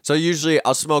so usually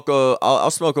I'll smoke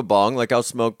a bong. Like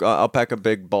I'll pack a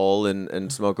big bowl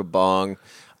and smoke a bong.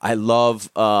 I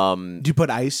love. Do you put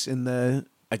ice in the?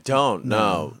 I don't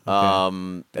know.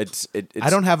 It's I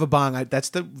don't have a bong.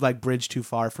 That's the bridge too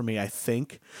far for me. I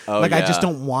think. Oh, I yeah. just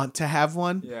don't want to have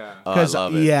one. Yeah. Oh, I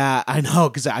love it. Yeah, I know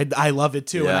because I love it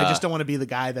too, and I Yeah. just don't want to be the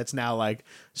guy that's now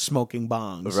smoking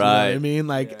bongs. You know what Right. I mean?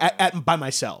 By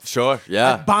myself. Sure.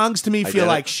 Yeah. Bongs to me feel get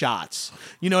like it. shots.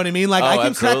 You know what I mean? I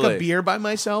can crack absolutely. a beer by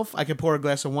myself. I can pour a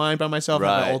glass of wine by myself.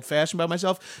 Have Right. an old fashioned by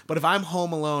myself. But if I'm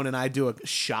home alone and I do a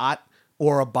shot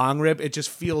or a bong rip, it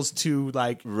just feels too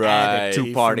Right. addicty Too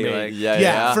for party me. like.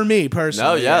 Yeah. for me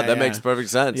personally. No, yeah, that makes perfect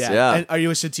sense. Yeah. And are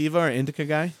you a sativa or indica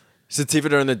guy? Sativa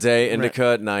during the day, indica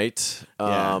at night.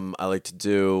 Yeah. I like to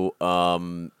do,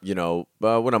 when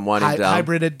I'm winding down.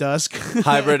 Hybrid at dusk.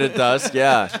 Hybrid at dusk,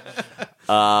 yeah.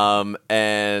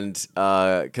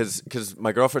 Because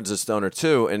my girlfriend's a stoner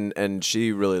too, and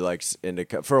she really likes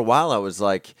indica. For a while, I was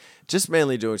just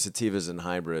mainly doing sativas and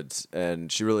hybrids, and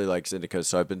she really likes indicas.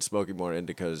 So I've been smoking more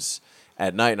indicas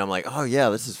at night, and I'm like, oh yeah,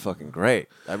 this is fucking great.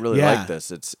 I really like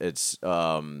this. It's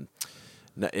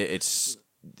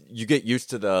you get used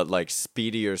to the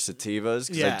speedier sativas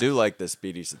because I do like the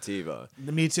speedy sativa.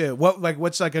 Me too.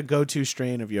 What's a go-to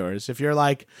strain of yours? If you're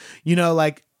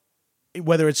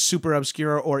whether it's super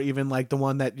obscure or even the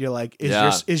one that you're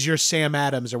is your Sam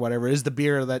Adams or whatever, is the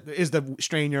beer that is the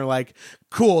strain you're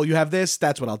cool, you have this,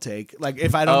 that's what I'll take.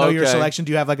 If I don't know your selection,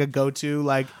 do you have a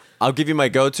go-to I'll give you my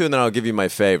go-to and then I'll give you my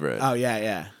favorite. Oh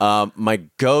yeah. My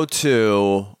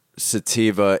go-to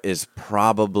sativa is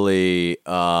probably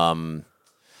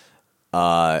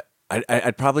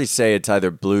I'd probably say it's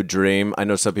either Blue Dream. I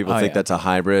know some people think that's a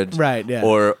hybrid, right? Yeah,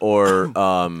 or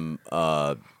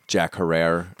Jack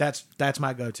Herrera. That's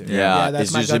my go-to. Yeah, that's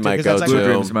it's my usually go-to. my 'Cause that's go-to. Blue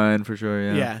Dream's mine for sure.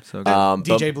 Yeah. Yeah. So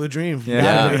good. DJ Blue Dream.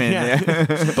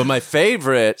 Yeah. But my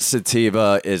favorite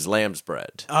sativa is Lamb's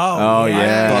Bread. Oh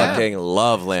yeah. Fucking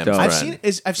love Lamb's Dope. Bread.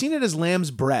 I've seen it as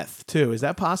Lamb's Breath too. Is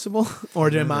that possible, or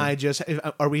am I just?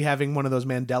 Are we having one of those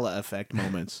Mandela effect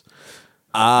moments?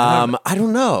 I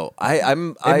don't know. It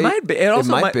might be. It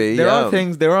also might be. There yeah. are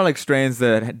things. There are strains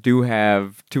that do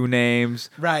have two names,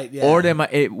 Right. Yeah. Or they might.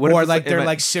 Or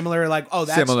they're similar.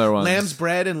 That's similar ones. Lamb's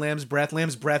Bread and Lamb's Breath.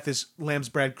 Lamb's Breath is Lamb's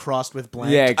Bread crossed with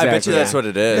blank. Yeah, exactly. I bet you that's what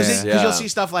it is. Because Yeah. you'll see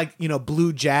stuff like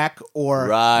Blue Jack or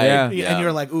Right. Yeah. and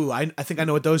you're like, ooh, I think I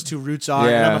know what those two roots are,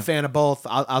 and Yeah. I'm a fan of both.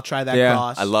 I'll try that Yeah.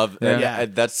 cross. I love Yeah.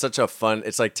 that's such a fun.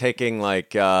 It's like taking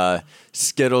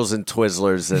Skittles and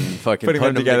Twizzlers and fucking Putting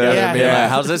them them together. together. Yeah. and being Yeah. like,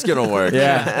 how's this gonna work?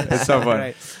 Yeah, it's so fun.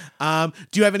 Right.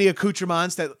 Do you have any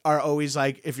accoutrements that are always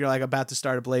if you're about to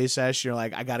start a blaze sesh, you're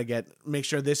I gotta make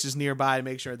sure this is nearby,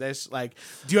 make sure this do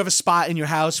you have a spot in your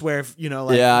house where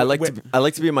Yeah, I like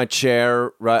to be in my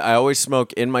chair. Right, I always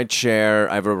smoke in my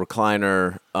chair. I have a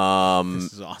recliner.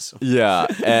 This is awesome. Yeah,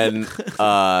 and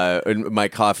my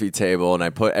coffee table, and I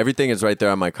put everything is right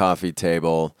there on my coffee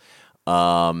table.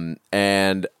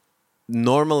 And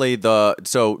normally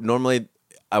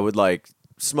I would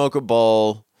smoke a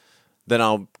bowl. Then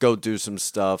I'll go do some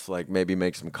stuff, maybe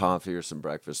make some coffee or some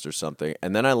breakfast or something.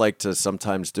 And then I like to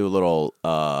sometimes do a little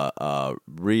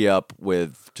re-up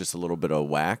with just a little bit of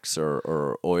wax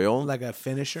or oil. Like a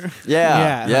finisher.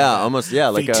 Yeah, almost,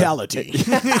 yeah. Fatality.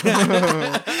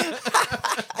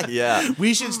 Yeah.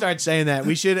 We should start saying that.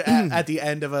 We should at the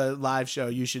end of a live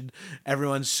show.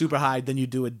 Everyone's super high. Then you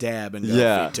do a dab and go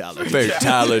fatality.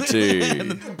 Fatality.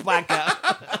 And then blackout.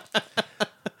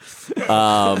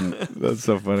 That's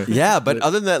so funny. Yeah, but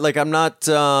other than that,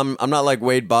 I'm not like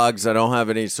Wade Boggs. I don't have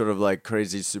any sort of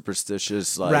crazy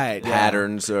superstitious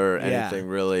patterns or anything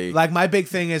really. My big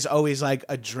thing is always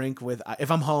a drink with.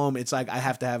 If I'm home, it's I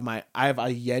have to have I have a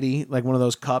Yeti, one of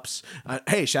those cups.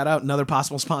 Hey, shout out another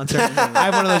possible sponsor. I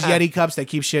have one of those Yeti cups that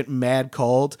keep shit mad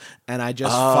cold, and I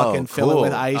just fucking fill it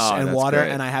with ice and water,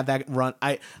 great. and I have that run.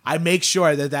 I make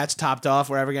sure that's topped off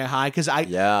wherever I get high because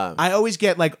I always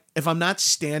get if I'm not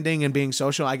standing and being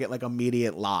social, I get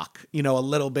immediate lock, a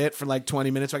little bit for 20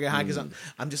 minutes. I get high because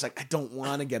I'm just I don't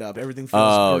want to get up. Everything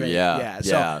feels great. Yeah.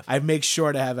 So I make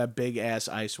sure to have a big ass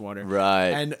ice water.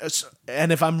 Right.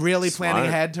 And if I'm really planning Smart.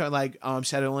 ahead to I'm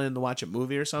settling in to watch a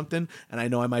movie or something, and I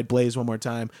know I might blaze one more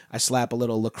time, I slap a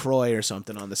little LaCroix or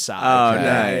something on the side. Oh,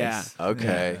 Yeah. nice.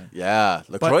 Okay. Yeah.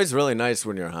 LaCroix is really nice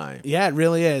when you're high. Yeah, it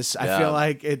really is. I Yeah. feel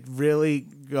like it really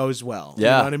goes well. Yeah,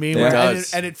 You know what I mean? it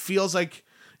does. And it feels like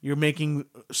you're making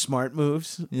smart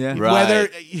moves. Yeah. Right. Whether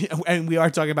and we are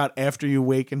talking about after you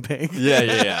wake and bake.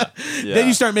 Yeah. Then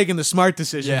you start making the smart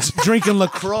decisions, drinking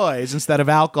LaCroix instead of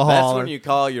alcohol. That's when you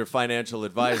call your financial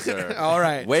advisor. All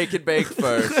right. Wake and bake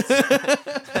first.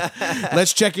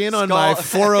 Let's check in on my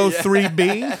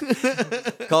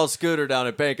 403B. Call Scooter down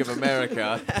at Bank of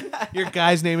America. Your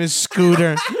guy's name is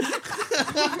Scooter.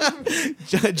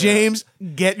 James,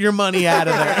 get your money out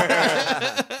of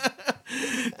there.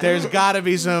 There's got to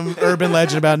be some urban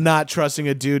legend about not trusting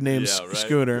a dude named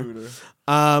Scooter.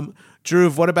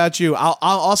 Dhruv, what about you? I'll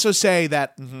also say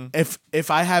that if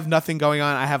I have nothing going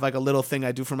on, I have like a little thing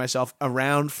I do for myself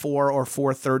around 4 or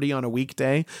 4:30 on a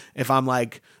weekday. If I'm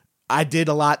like, I did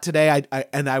a lot today,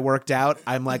 I worked out,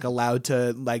 I'm like allowed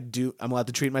to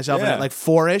treat myself and at like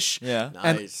 4-ish. Yeah.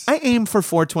 Nice. And I aim for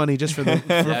 4:20 just for the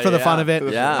the fun of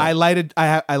it. Yeah. I light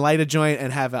a joint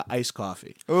and have an iced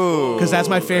coffee. Ooh. Because that's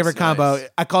my favorite that's combo. nice.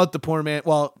 I call it the poor man.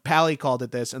 Well, Pally called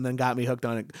it this and then got me hooked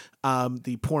on it.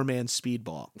 The poor man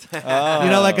speedball. You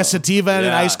know, like a sativa and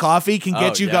an Yeah. iced coffee can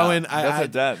get you yeah. going. That's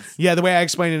intense. Yeah, the way I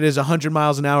explain it is 100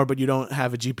 miles an hour, but you don't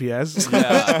have a GPS.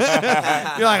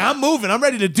 You're like, I'm moving. I'm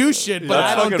ready to do shit, but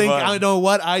That's I don't fucking think fun. I know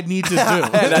what I need to do.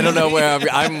 And I don't know where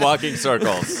I'm walking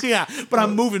circles. Yeah, but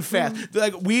I'm moving fast.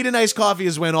 Like weed and iced coffee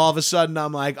is when all of a sudden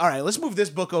I'm like, all right, let's move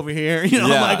this book over here. You know,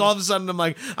 Yeah. I'm like all of a sudden I'm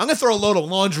like, I'm gonna throw a load of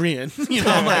laundry in. You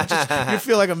know, I'm like, you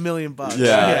feel like $1 million.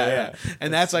 Yeah.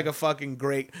 And that's like a fucking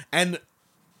great and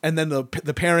then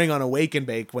the pairing on a wake and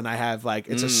bake when I have like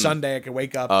it's a Sunday I can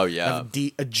wake up. Oh, yeah. have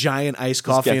a giant iced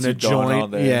coffee gets and a you going all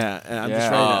joint. day. Yeah, and I'm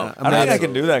just Yeah. ready to. I don't think I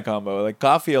can do that combo. Like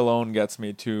coffee alone gets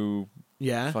me too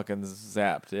Yeah, fucking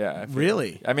zapped. Yeah. I feel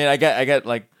Really? like. I mean, I get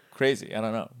like crazy. I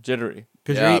don't know, jittery.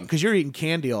 because you're eating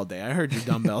candy all day. I heard your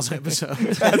dumbbells episode.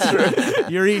 That's right.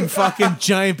 You're eating fucking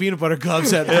giant peanut butter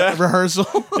cups at rehearsal.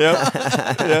 Yep.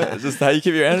 Yeah. It's just how you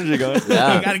keep your energy going. You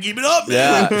gotta keep it up.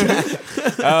 Yeah.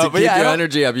 But Keep yeah, I your don't-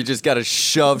 energy up. You just got to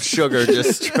shove sugar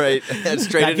just straight I into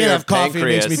can't your have coffee.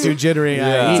 pancreas. It makes me too jittery. Yeah. I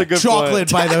That's a eat good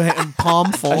chocolate by the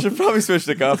palmful. I should probably switch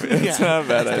to coffee. It's not a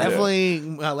bad idea. Definitely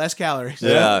less calories.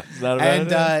 Yeah. It's not a bad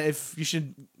And idea. if you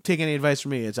should take any advice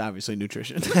from me, it's obviously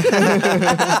nutrition.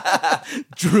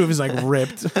 Dhruv is like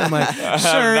ripped. I'm like,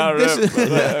 sir, not this ripped,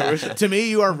 but I wish- to me,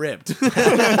 you are ripped.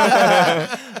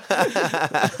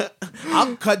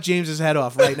 I'll cut James's head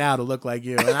off right now to look like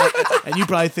you, and you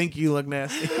probably think you look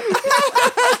nasty.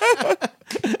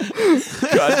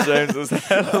 God, James's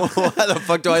head. Why the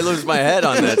fuck do I lose my head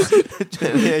on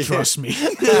this? Trust me,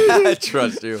 I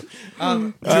trust you.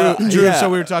 Dhruv. yeah. So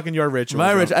we were talking your ritual.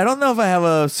 My bro. ritual. I don't know if I have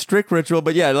a strict ritual,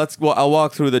 but yeah, I'll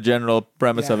walk through the general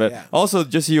premise Yeah, of it. yeah. Also,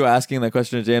 just you asking that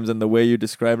question to James and the way you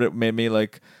described it made me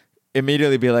like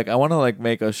immediately be like, I want to like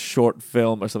make a short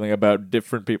film or something about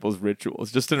different people's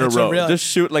rituals, just in That's a a row. real- Just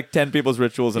shoot like 10 people's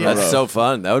rituals in a row. That's so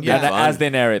fun. That would be and fun. as they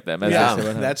narrate them. As Yeah, they say what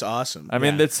happened. that's awesome. I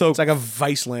mean, Yeah. it's so It's like a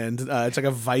Viceland. It's like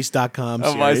a Vice.com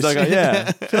Oh, series.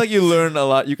 yeah. I feel like you learn a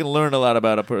lot. You can learn a lot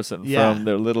about a person Yeah. from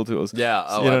their little tools. yeah.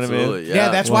 Oh, You know what I mean? absolutely. Yeah,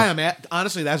 that's why I'm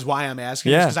honestly. That's why I'm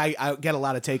asking. Yeah. Because I get a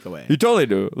lot of takeaway. You totally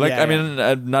do. Like, Yeah, I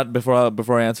mean, not before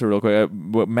I answer real quick.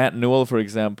 Matt Newell, for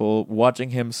example, watching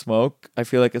him smoke, I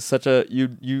feel like is such a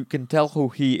you can tell who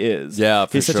he is. Yeah,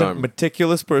 for he's such sure. a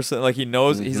meticulous person. Like he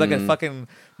knows he's like a fucking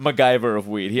MacGyver of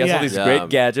weed. He has Yeah. all these Yeah. great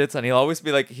gadgets, and he'll always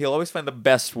find the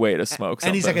best way to smoke.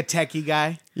 And he's like something. a techie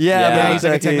guy. yeah, Yeah, Yeah, he's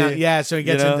like a exactly. techno. Yeah, so he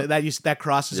gets You know? into that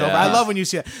crosses Yeah. over. I love when you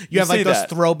see it. You have like see those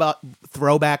that.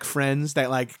 throwback friends that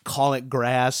like call it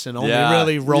grass and only Yeah.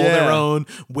 really roll their Yeah. own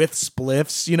with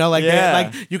spliffs. You know, like Yeah.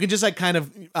 like you can just like kind of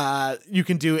you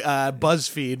can do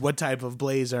BuzzFeed. What type of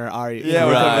blazer are you? Yeah,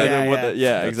 You know, right.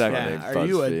 Yeah, exactly. Yeah. Are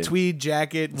you a BuzzFeed. tweed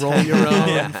jacket, roll your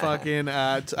own fucking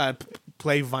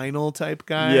play vinyl type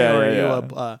guy? Yeah, or are yeah, you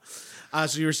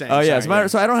so you were saying? Oh yeah, sorry,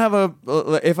 so I don't have a.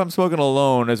 If I'm smoking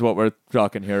alone, is what we're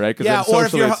talking here, right? 'Cause yeah, then or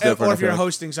if socially you're it's different, I or if feel you're like.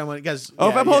 hosting someone, because Oh,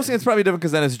 if I'm hosting, it's probably different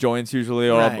because then it's joints usually,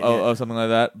 or, Right, or something like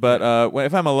that. But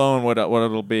if I'm alone, what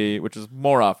it'll be, which is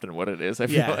more often what it is, I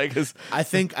feel Yeah. like is I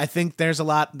think there's a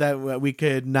lot that we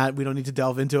don't need to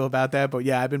delve into about that, but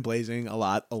yeah, I've been blazing a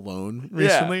lot alone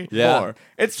recently. Yeah. more.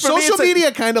 It's for me, Social it's like-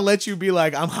 media kind of lets you be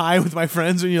like, I'm high with my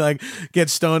friends when you like get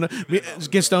stoned and get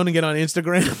on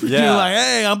Instagram. Yeah. You're like,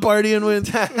 hey, I'm partying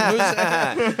with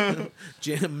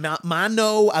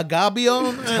Mano Agabion.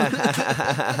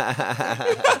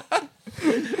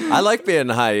 I like being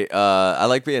high. I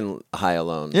like being high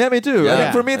alone. Yeah, me too. Yeah. I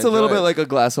mean, for me, it's a Enjoy little bit it. like a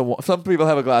glass of wine. Some people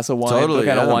have a glass of wine Totally, to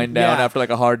kind of yeah. wind down Yeah. after like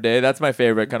a hard day. That's my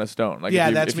favorite kind of stone. Like Yeah, if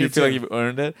you, that's if me you feel like too. you've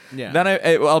earned it. Yeah. Then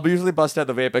I'll usually bust out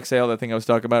the vape exhale, that thing I was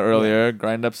talking about earlier,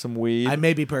 grind up some weed. I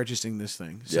may be purchasing this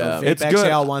thing. So Yeah. Vape It's good.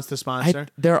 Exhale wants to sponsor.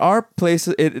 There are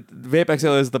places. Vape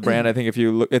XL is the brand. I think if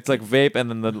you look, it's like vape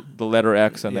and then the letter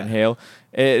X and then Yeah. Hale.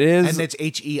 It is. And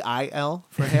it's Heil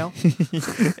for hail.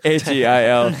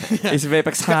 Heil. Is vape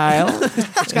exhale?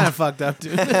 It's kind of fucked up,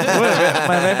 dude. My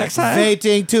vape exhale?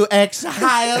 Waiting to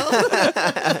exhale.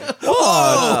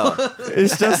 Oh,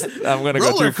 It's just, I'm going to go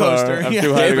Roller too far. coaster. I'm Yeah.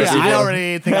 too high to go Yeah, too I far.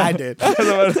 already think I did.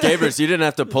 Gabers, you didn't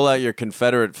have to pull out your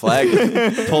Confederate flag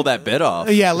to pull that bit off.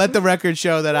 Yeah, let the record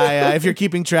show that I, if you're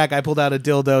keeping track, I pulled out a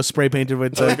dildo spray painted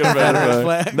with the Confederate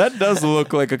flag. That does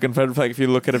look like a Confederate flag if you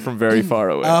look at it from very far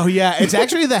away. Oh yeah, it's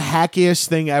actually the hackiest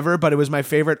thing ever, but it was my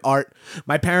favorite art.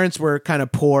 My parents were kind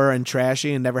of poor and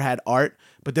trashy and never had art,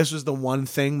 but this was the one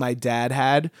thing my dad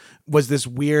had, was this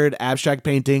weird abstract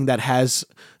painting that has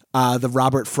the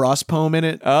Robert Frost poem in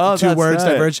it. Oh, two that's words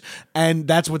right. diverge, and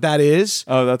that's what that is.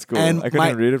 Oh, that's cool. And I couldn't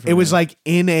even read it from It was here. like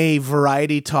in a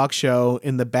variety talk show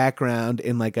in the background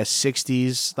in like a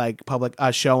 '60s like public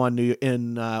show on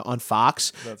on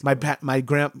Fox. My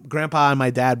grandpa and my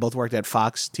dad both worked at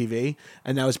Fox TV,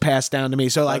 and that was passed down to me.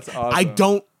 So like That's awesome. I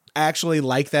don't actually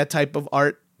like that type of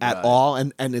art at all,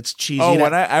 and it's cheesy. Oh, and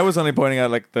when I was only pointing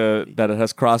out like that it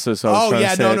has crosses. So I was Oh trying yeah,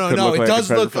 to say no. could look It like does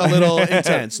look a Confederate little flag.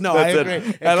 intense. No, I That's agree.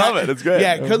 it. I love it. It's great.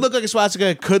 Yeah, it could look like a swastika.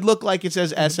 It could look like it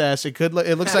says SS. It could.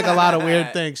 It looks like a lot of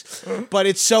weird things. But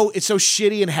it's so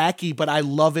shitty and hacky. But I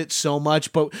love it so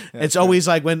much. But it's always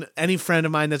like when any friend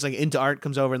of mine that's like into art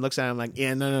comes over and looks at it, I'm like,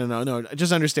 yeah, no.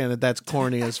 Just understand that that's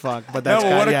corny as fuck. But that's No,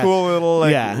 but what a cool little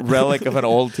like Yeah. relic of an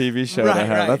old TV show to Right, have.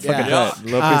 right, That's fucking yeah. tight.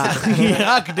 Little piece of-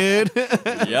 Yuck,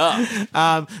 dude.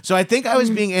 Yeah. So I think I was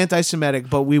being anti-Semitic,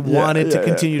 but we wanted to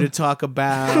continue to talk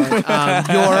about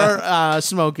your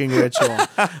smoking ritual.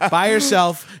 By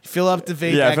yourself, fill up the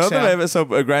vape. Yeah, fill up the XL. vape.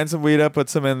 So grind some weed up, put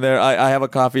some in there. I have a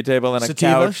coffee table and a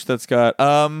Sativa? couch that's got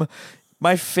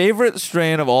my favorite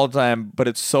strain of all time, but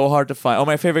it's so hard to find. Oh,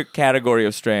 my favorite category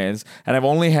of strains, and I've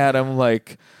only had them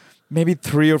like maybe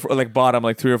 3 or 4, like bought them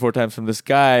like 3 or 4 times from this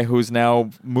guy who's now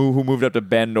who moved up to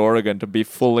Bend, Oregon to be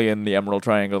fully in the Emerald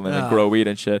Triangle and grow weed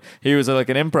and shit. He was like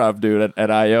an improv dude at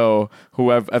IO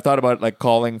who I've thought about like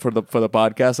calling for the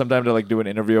podcast sometime to like do an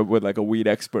interview with like a weed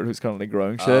expert who's currently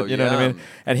growing shit. Oh, you know what I yeah. mean?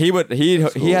 And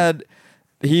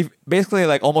he basically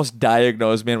like almost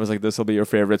diagnosed me and was like, this will be your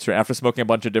favorite strain. After smoking a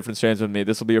bunch of different strains with me,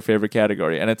 this will be your favorite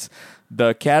category. And it's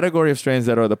the category of strains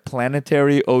that are the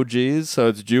planetary OGs. So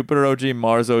it's Jupiter OG,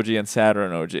 Mars OG, and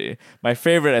Saturn OG. My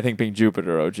favorite, I think, being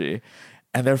Jupiter OG.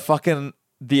 And they're fucking...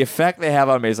 The effect they have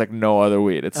on me is like no other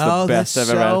weed. It's the best that's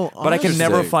I've ever so had. But I can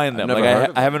never interesting. find them. I've Like never heard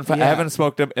of I haven't Yeah. I haven't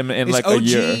smoked them in Is like OG, a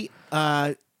year.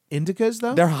 indicas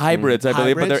though? They're hybrids, I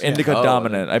believe, but they're Hybrids? Yeah. indica Oh.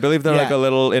 dominant. I believe they're like Yeah. a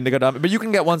little indica dominant. But you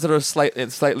can get ones that are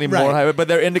slightly more Right. hybrid, but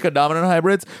they're indica dominant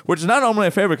hybrids, which is not normally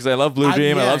a favorite because I love Blue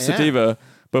Dream, I yeah, love Sativa.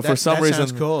 But for some that reason,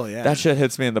 sounds cool, yeah. that shit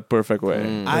hits me in the perfect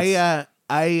way. I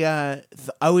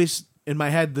always in my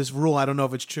head this rule. I don't know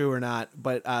if it's true or not,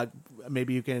 but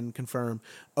maybe you can confirm.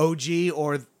 OG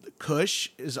or Kush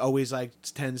is always like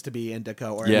tends to be indica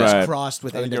or Yeah. it's Right. crossed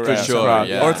with I think indica. you're right. sure, Right.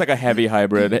 yeah. Or it's like a heavy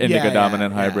hybrid, indica yeah,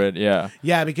 dominant yeah. hybrid. Yeah.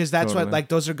 Yeah, because that's Totally. what like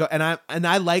those are and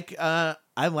I like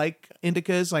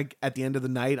indicas like at the end of the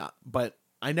night, but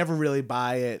I never really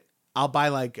buy it. I'll buy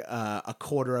like a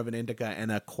quarter of an indica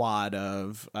and a quad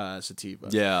of sativa.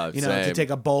 Yeah, you know, to same. take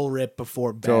a bowl rip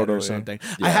before bed or Totally. something.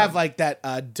 Yeah. I have like that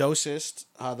dosist,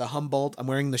 the Humboldt. I'm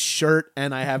wearing the shirt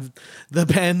and I have the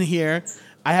pen here.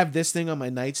 I have this thing on my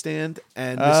nightstand,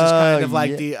 and this is kind of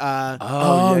like the.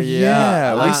 Oh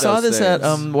yeah. I We like saw those this at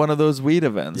things. one of those weed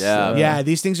events. Yeah. Yeah,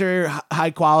 these things are high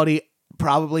quality,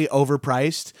 probably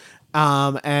overpriced.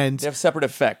 And They have separate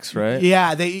effects, right?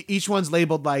 yeah, each one's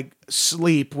labeled like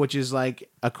sleep, which is like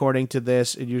according to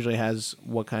this, it usually has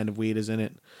what kind of weed is in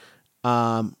it.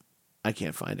 I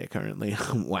can't find it currently.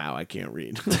 Wow, I can't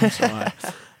read. I'm so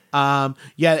high.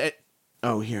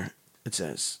 Here it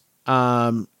says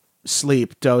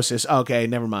sleep doses. Okay,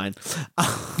 never mind.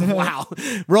 Wow,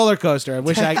 roller coaster.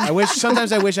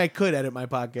 Sometimes I wish I could edit my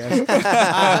podcast.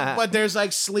 But there's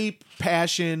like sleep,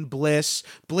 passion, bliss.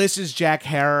 Bliss is Jack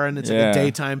Herer, it's like Yeah. a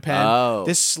daytime pen. Oh.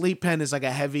 This sleep pen is like a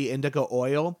heavy indica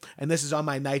oil, and this is on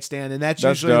my nightstand, and that's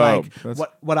That's usually dope. like That's-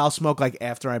 what I'll smoke like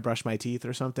after I brush my teeth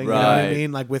or something. You know what I Right.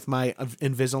 mean? Like with my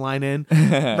Invisalign in,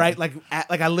 right? Like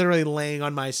I literally laying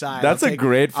on my side. That's I'll a take-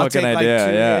 great I'll fucking take, like, idea.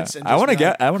 2 Yeah, hits and I want to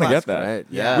just, get. I want to get class. that. Right,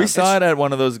 yeah. We saw it at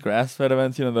one of those grass fed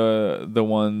events. You know the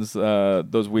ones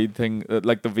those weed thing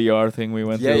like the VR thing we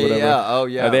went Yeah, to. yeah, Whatever. yeah. Oh,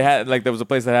 yeah. They had like there was a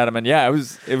place that had them, and yeah, it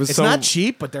was It's so not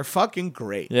cheap, but they're fucking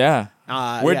great. Yeah.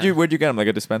 Where'd yeah. you get them? Like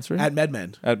a dispensary? At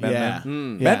MedMen. At MedMen? Yeah.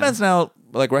 Yeah. MedMen's now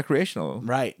like recreational.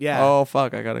 Right. Yeah. Oh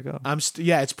fuck! I gotta go.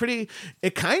 It's pretty.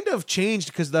 It kind of changed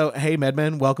because though, hey,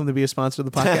 MedMen, welcome to be a sponsor of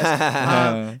the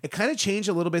podcast. It kind of changed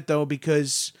a little bit though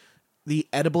because the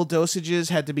edible dosages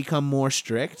had to become more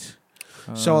strict.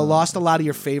 So it lost a lot of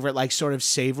your favorite like sort of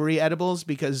savory edibles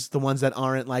because the ones that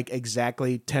aren't like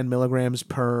exactly 10 milligrams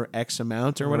per X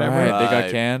amount or whatever. Right, they got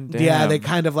Right. canned. Yeah, Damn. they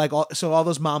kind of like all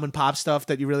those mom and pop stuff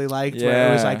that you really liked, where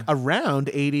it was Yeah. like around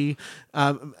 80,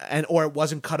 and or it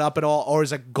wasn't cut up at all, or it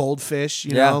was like goldfish,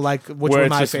 you Yeah. know, like which Where were it's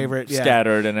my just favorite. Yeah.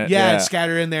 scattered in it. Yeah, it's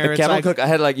scattered in there. The It's kettle like, cook. I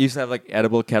had used to have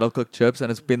edible kettle cooked chips,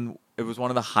 and it was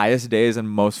one of the highest days and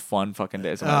most fun fucking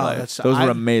days of my life. that's- Those I-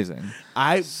 were amazing.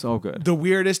 I So good. the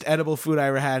weirdest edible food I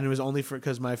ever had, and it was only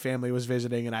because my family was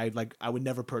visiting, and I would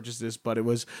never purchase this, but it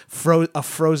was a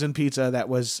frozen pizza that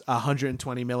was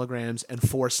 120 milligrams and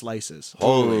 4 slices.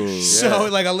 Holy shit. So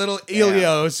like a little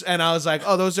Ilios, and I was like,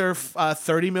 "Oh, those are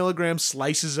 30 milligram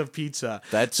slices of pizza."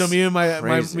 That's so me and my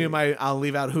crazy. I'll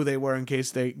leave out who they were in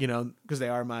case they because they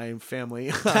are my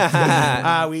family.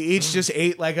 We each just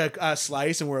ate like a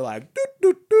slice, and we're like, doot,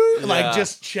 doot, doot, like Yeah.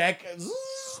 just check.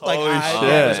 Like Holy that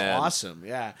shit. was Man. awesome.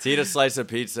 Yeah. To eat a slice of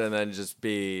pizza and then just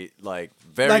be like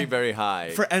very, Like, very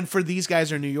high. For these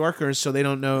guys are New Yorkers, so they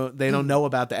don't know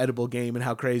about the edible game and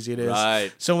how crazy it is.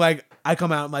 Right. So like I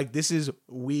come out, I'm like, this is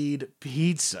weed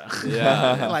pizza.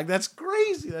 Yeah. Like that's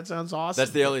crazy. That sounds awesome.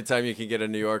 That's the only time you can get a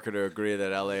New Yorker to agree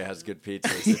that LA has good pizza.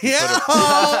 is if you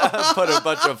Yeah. put a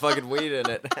bunch of fucking weed in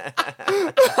it.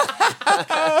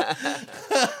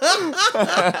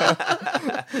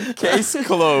 Case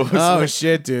closed. Oh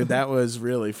shit, dude, that was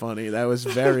really funny. That was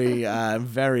very,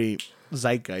 very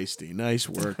zeitgeisty. Nice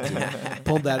work, dude.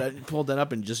 pulled that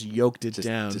up and just yoked it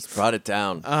down. Just brought it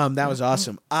down. That was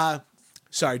awesome.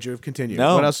 Sorry, Drew. Continue.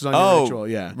 No. What else is on your ritual?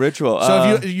 Yeah, ritual.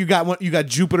 So if you got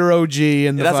Jupiter OG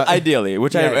and the that's ideally,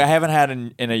 which Yeah. I haven't had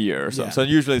in a year or so. Yeah. So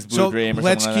usually it's Blue So Dream or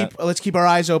let's something like let's keep our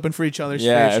eyes open for each other's. that.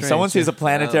 Yeah, favorite if someone strains. sees a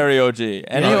planetary OG,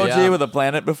 any Oh, OG yeah. with a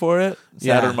planet before it,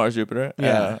 Yeah. Saturn, Mars, Jupiter,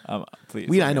 Yeah. please.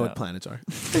 I let me know what planets are.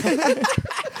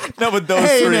 No, but those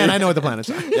Hey three. man, I know what the planets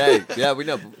are. Yeah, we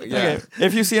know. Yeah. Okay.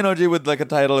 If you see an OG with like a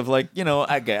title of like,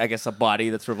 I guess a body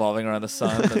that's revolving around the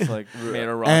sun that's like made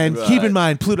of rock. And keep in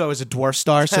mind, Pluto is a dwarf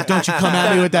star, so don't you come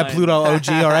at me with that Pluto OG,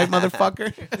 all right,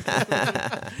 motherfucker?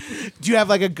 Do you have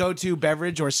like a go-to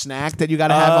beverage or snack that you got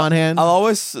to have on hand? I'll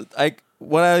always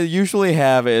what I usually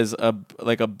have is a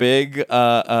big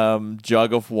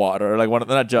jug of water, like one of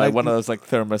those like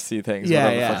thermosy things, Yeah,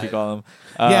 whatever yeah. the fuck you call them.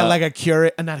 Yeah, like a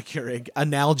Keurig, not a Keurig, a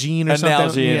Nalgene or a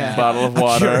something. Nalgene Yeah. bottle of A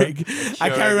water. Keurig. I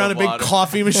carry Keurig around a of big water.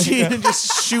 coffee machine and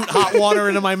just shoot hot water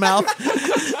into my mouth.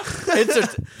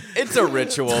 It's a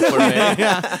ritual for me.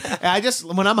 Yeah, I just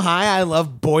when I'm high, I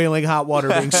love boiling hot water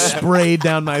being sprayed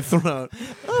down my throat.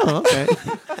 Oh, okay.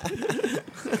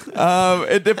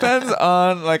 It depends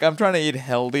on I'm trying to eat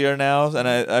healthier now, and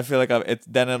I feel like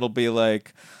it'll be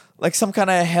like some kind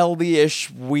of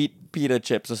healthy-ish wheat pita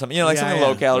chips or something, Yeah, something yeah.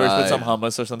 low calories with Right. some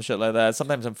hummus or some shit like that.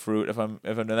 Sometimes some fruit if I'm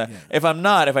doing that. If I'm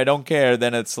not, if I don't care,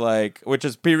 then it's which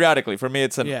is periodically for me.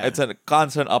 It's a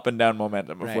constant up and down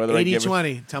momentum of Right. whether I give it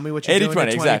 80-20. Tell me what you're 80 doing.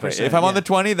 20 to exactly. 20%. If I'm on Yeah. the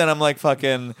 20, then I'm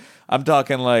I'm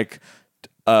talking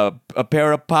a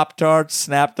pair of Pop-Tarts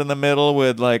snapped in the middle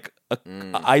with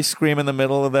ice cream in the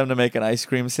middle of them to make an ice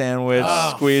cream sandwich,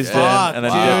 squeezed fuck, in, and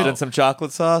then dude. dipped in some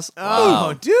chocolate sauce.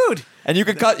 Oh, dude. And you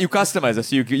customize it.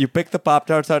 So you pick the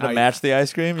Pop-Tarts out to Oh, match the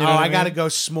ice cream. You know Oh, what I mean? gotta go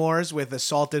s'mores with a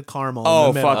salted caramel. Oh,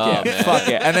 in the middle. fuck yeah. Fuck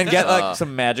yeah. And then get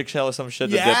some magic shell or some shit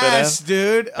to dip it in. Yes,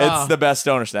 dude. It's the best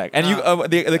stoner snack. And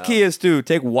the key is to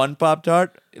take one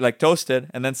Pop-Tart, toast it,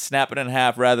 and then snap it in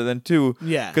half rather than two.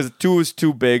 Yeah. Because two is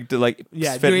too big to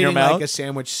Yeah, fit you're in your eating mouth. like a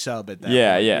sandwich sub at that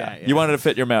yeah, point. yeah, You want it to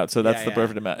fit your mouth, so that's Yeah, the yeah.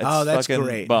 perfect amount. It's Oh, that's fucking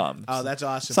great. bomb. Oh, that's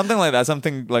awesome. Something like that.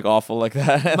 Something awful like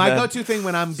that. And My then- go-to thing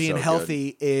when I'm being So good.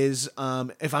 healthy is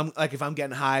if I'm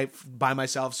getting high by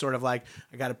myself, sort of I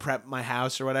got to prep my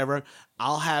house or whatever.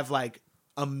 I'll have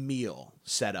a meal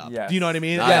set up. Yes. Do you know what I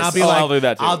mean? Nice. And I'll be Oh, I'll do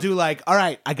that too. I'll do all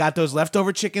right, I got those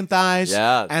leftover chicken thighs.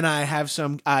 Yeah. And I have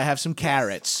some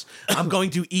carrots. I'm going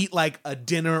to eat a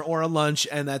dinner or a lunch,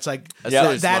 and that's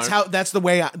really that's smart. that's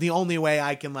the only way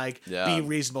I can Yeah. be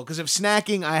reasonable. Because if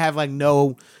snacking, I have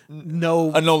no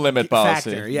a no limit policy.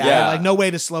 factor. Yeah. Yeah. I have, no way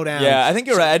to slow down. Yeah, I think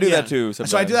you're right. I do Yeah. that too. So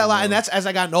I do that a lot, sometimes, and that's as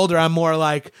I gotten older. I'm more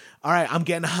all right, I'm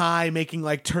getting high, making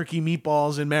turkey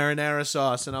meatballs and marinara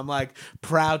sauce, and I'm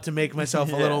proud to make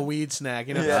myself a little weed snack.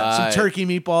 Some Right. turkey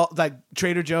meatball,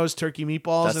 Trader Joe's turkey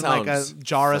meatballs, That and a sounds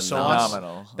jar of sauce.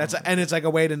 phenomenal. And it's a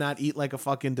way to not eat a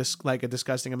fucking a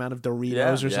disgusting amount of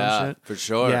Doritos or some Yeah, shit. for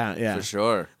sure. Yeah, yeah. For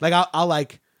sure. I'll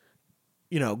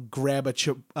grab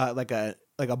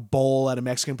a bowl at a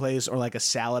Mexican place or a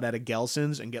salad at a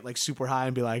Gelson's and get super high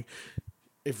and be like,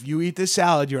 if you eat this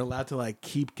salad, you're allowed to like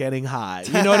keep getting high.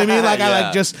 You know what I mean? Like I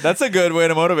like just That's a good way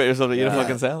to motivate yourself to eat a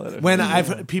fucking salad.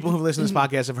 when people who've listened to this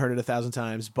podcast have heard it 1,000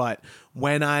 times, but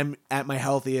when I'm at my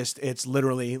healthiest, it's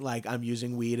literally like I'm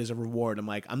using weed as a reward. I'm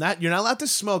like, you're not allowed to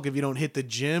smoke if you don't hit the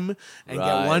gym and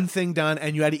get one thing done,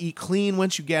 and you had to eat clean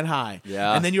once you get high.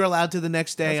 Yeah. And then you're allowed to the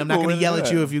next day. I'm not going to yell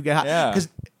at you if you get high. Yeah. Because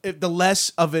the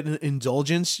less of an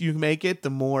indulgence you make it,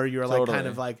 the more you're like kind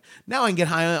of like, now I can get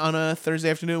high on a Thursday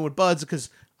afternoon with buds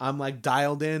because I'm like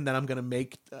dialed in that I'm gonna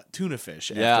make tuna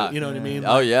fish. After, you know what I mean?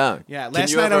 Oh yeah. Yeah.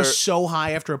 Last night I was so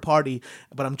high after a party,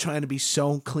 but I'm trying to be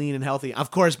so clean and healthy.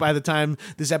 Of course, by the time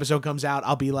this episode comes out,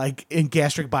 I'll be like in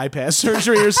gastric bypass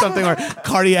surgery or something, or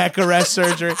cardiac arrest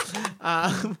surgery.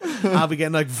 I'll be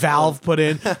getting like valve put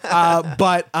in.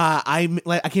 But I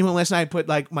came home last night, put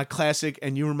like my classic,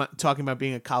 and you were talking about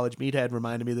being a college meathead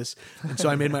reminded me of this, and so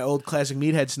I made my old classic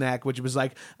meathead snack, which was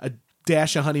like a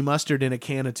dash of honey mustard in a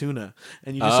can of tuna,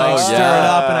 and you just stir it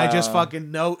up, and I just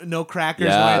fucking no crackers,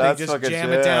 no anything, just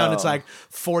jam it down. It's like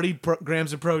 40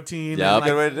 grams of protein. Yeah,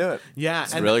 good way to do it. Yeah,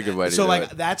 it's a really good way to do it. So like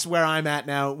that's where I'm at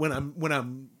now. When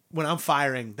I'm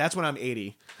firing, that's when I'm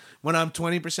 80. When I'm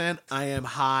 20%, I am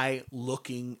high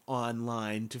looking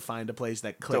online to find a place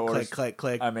that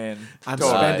click. I mean, I'm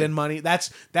spending money.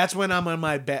 That's when I'm on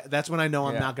my bet. That's when I know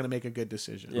I'm not going to make a good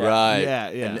decision. Yeah. Right.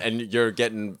 Yeah. And you're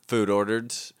getting food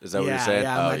ordered? Is that what you're saying?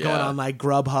 Yeah, I'm like going on like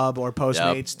Grubhub or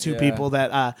Postmates, two people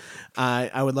that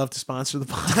I would love to sponsor the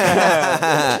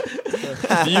podcast.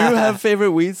 Do you have favorite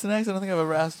weed snacks? I don't think I've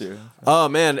ever asked you. Oh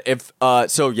man,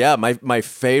 my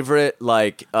favorite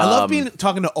like I love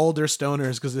talking to older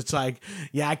stoners because it's like,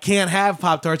 I can't have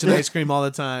Pop-Tarts and ice cream all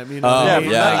the time. You know?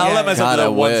 I'll let myself do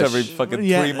that once wish. every fucking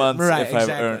 3 months if I've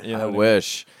earned. You know, I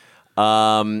wish.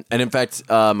 And in fact,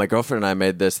 my girlfriend and I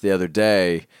made this the other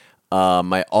day.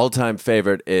 My all-time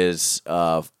favorite is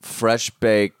fresh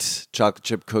baked chocolate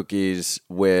chip cookies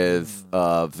with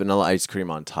vanilla ice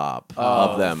cream on top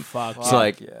of them. So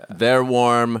like they're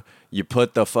warm. You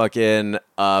put the fucking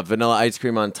vanilla ice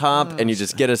cream on top, and you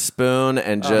just get a spoon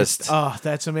and just. Oh,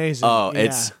 that's amazing. Oh,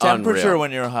 it's temperature unreal.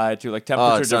 when you're high too. Like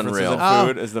temperature differences unreal. in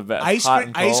food is the best.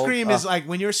 Ice cream is like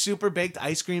when you're super baked.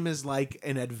 Ice cream is like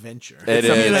an adventure. It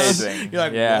is amazing. You're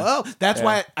like, whoa. That's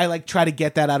why I like try to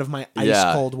get that out of my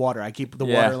ice cold water. I keep the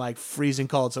water like freezing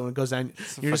cold, so when it goes down,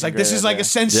 you're just like, this is like a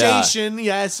sensation.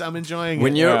 Yes, I'm enjoying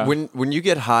when it. You're when you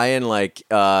get high and like,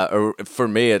 or for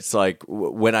me, it's like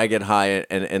when I get high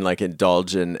and like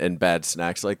indulge in bad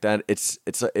snacks like that,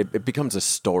 it becomes a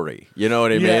story. You know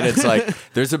what I mean? It's like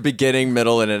there's a beginning,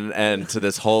 middle, and an end to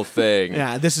this whole thing.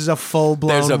 Yeah, this is a full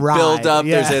blown. There's a ride. build up.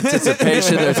 There's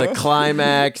anticipation. There's a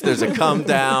climax. There's a come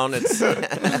down. It's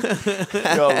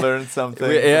you all learn something.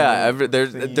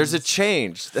 There's a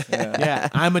change.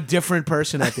 I'm a different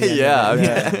person at the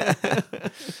end.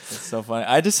 It's so funny.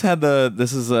 I just had a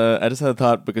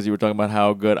thought because you were talking about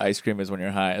how good ice cream is when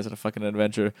you're high. Is it a fucking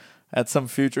adventure? At some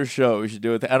future show, we should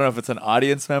do it. I don't know if it's an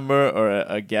audience member or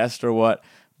a guest or what,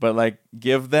 but like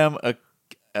give them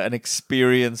an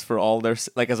experience for all their,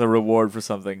 like as a reward for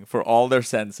something, for all their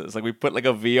senses. Like we put like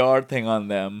a VR thing on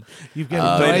them. You've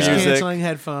got noise canceling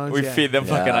headphones. We feed them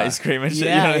fucking ice cream and shit.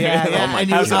 Yeah, you know what I mean? yeah. Oh my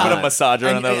God. Have to put a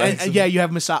massager on their legs. You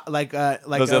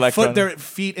have their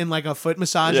feet in like a foot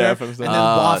massager, and then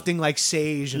wafting like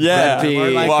sage. And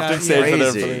or like wafting sage for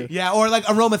their. Yeah, or like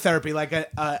aromatherapy, like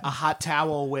a hot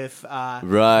towel with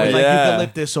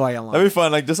eucalyptus oil on. That'd be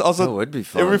fun. Like just also, that would be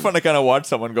fun. It would be fun to kind of watch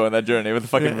someone go on that journey with the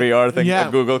fucking VR thing. Yeah.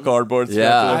 Google Cardboard.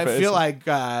 I feel like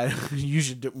you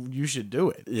should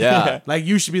do it. Yeah. Like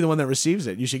you should be the one that receives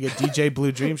it. You should get DJ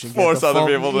Blue Dream. Should force other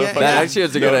people to. That actually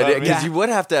is a good idea because you would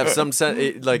have to have some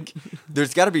sense. Like,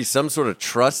 there's got to be some sort of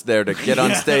trust there to get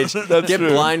on stage, get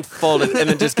blindfolded, and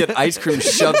then just get ice cream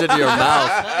shoved into your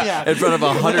mouth in front of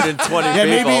 120 people.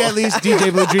 Maybe at least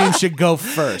DJ Blue Dream should go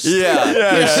first.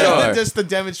 Yeah, sure. Just to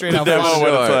demonstrate how demo fun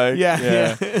what it's like.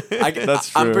 Yeah. That's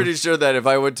true. I'm pretty sure that if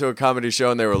I went to a comedy show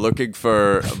and they were looking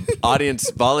for audience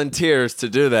volunteers to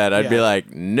do that, I'd be like,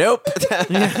 nope.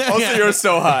 Also, you're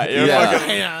so high. You're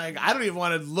fucking. I don't even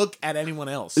want to look at anyone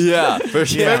else. Yeah, for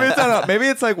sure. Maybe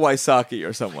it's like Wysocki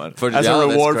or someone as a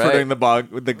reward for doing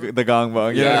the gong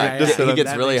bong. He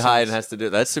gets really high and has to do it.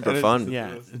 That's super fun.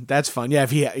 Yeah, that's fun. Yeah,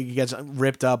 if he gets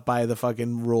ripped up by the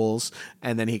fucking rules,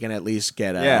 and then he can at least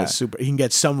get he can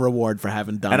get some reward for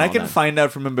having done. And all I can that. find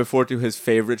out from him before to his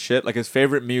favorite shit, like his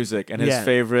favorite music and his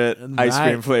favorite ice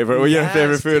cream flavor, or your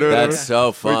favorite food. Or whatever. That's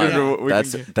so fun.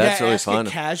 That's really fun.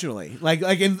 Casually, like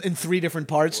in 3 different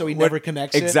parts, so he never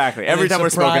connects. Exactly. It, Every time we're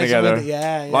smoking together.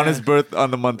 On his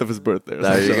on the month of his birthday.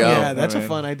 There you go. Yeah, that's a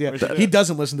fun idea. He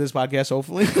doesn't listen to this podcast,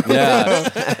 hopefully. Yeah.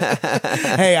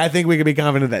 Hey, I think we can be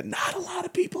confident that not a lot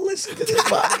of people listen to this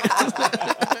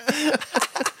podcast.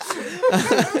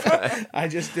 I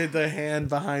just did the hand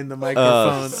behind the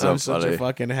microphone. So I'm such funny. a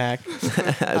fucking hack.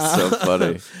 That's so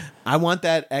funny. I want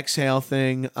that exhale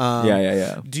thing.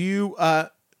 Yeah. Do you?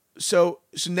 So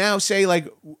now say like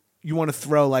you want to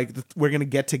throw like we're gonna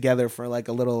get together for like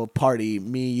a little party,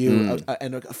 me, you,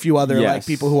 and a few other like Yes.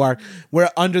 people we're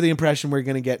under the impression we're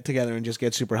gonna get together and just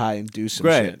get super high and do some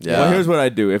Great. shit. Yeah. Well, here's what I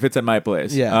do if it's at my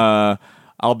place. Yeah.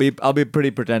 I'll be pretty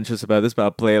pretentious about this, but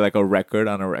I'll play like a record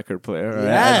on a record player. Right?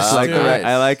 Yes, I just dude.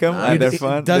 I like them. Nice. They're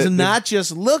fun. It does They- not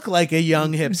just look like a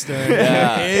young hipster.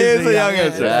 Yeah. It It's a young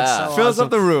hipster. That's Yeah. so Fills awesome. up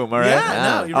the room, all right?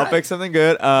 Yeah, no, you're I'll right. pick something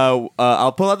good.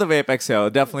 I'll pull out the Vape XL,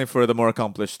 definitely for the more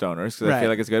accomplished stoners, because I Right. feel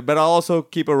like it's good. But I'll also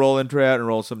keep a roll-in tray out and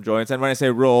roll some joints. And when I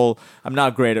say roll, I'm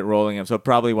not great at rolling them, so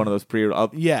probably one of those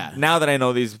Yeah. Now that I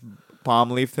know these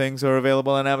palm leaf things are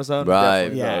available on Amazon, Right.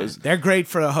 definitely Yeah, those. they're great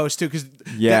for a host too because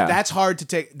Yeah. that's hard to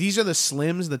take. These are the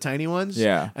slims, the tiny ones,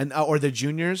 Yeah. and or the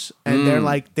juniors, and they're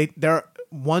like they're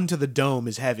one to the dome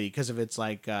is heavy because of its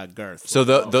like girth. So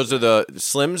those are the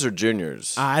Slims or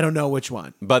Juniors? I don't know which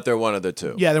one. But they're one of the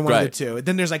two. Yeah, they're one Right. of the two.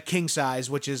 Then there's like king size,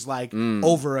 which is like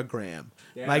over a gram.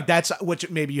 Like that's which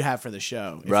maybe you have for the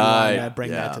show. If Right. you want to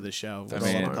bring Yeah. that to the show, we'll That's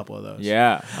roll smart. a couple of those.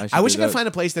 Yeah. I wish I do could that. find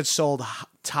a place that sold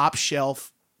top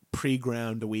shelf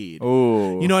pre-ground weed.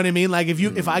 Ooh. You know what I mean? Like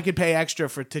if I could pay extra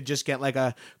to just get like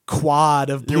a quad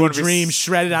of Blue wanna be Dream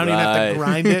shredded, I don't even have to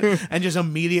Right. grind it, and just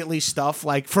immediately stuff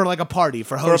like for like a party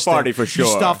for hosting. party, for You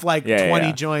sure. stuff like Yeah, 20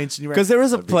 yeah. joints. And Because there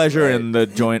is a pleasure great. in the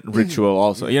joint ritual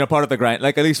also. You know, part of the grind,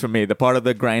 like at least for me, the part of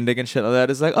the grinding and shit like that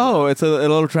is like, oh, it's a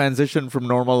little transition from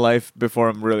normal life before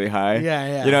I'm really high. Yeah,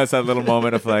 yeah. You know, it's that little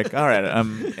moment of like, all right,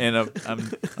 I'm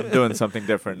doing something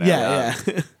different now. yeah.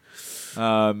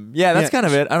 Yeah, that's Yeah. kind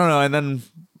of it. I don't know. And then,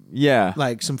 yeah.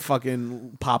 Like some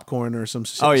fucking popcorn or some.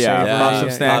 Oh, yeah. savory- Yeah, Pop some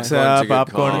yeah, snacks Popcorn's a up, good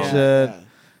popcorn and call. shit.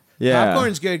 Yeah.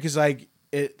 Popcorn's good because like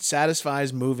it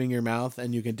satisfies moving your mouth,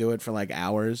 and you can do it for like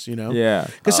hours. You know. Yeah.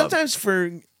 Because sometimes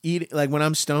for eating, like when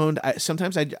I'm stoned,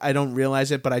 sometimes I don't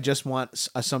realize it, but I just want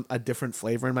a different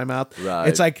flavor in my mouth. Right.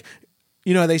 It's like,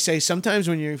 you know, they say sometimes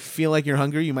when you feel like you're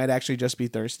hungry, you might actually just be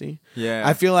thirsty. Yeah.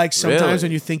 I feel like sometimes Really?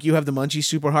 when you think you have the munchies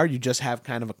super hard, you just have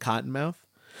kind of a cotton mouth.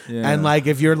 Yeah. And like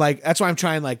if you're like, that's why I'm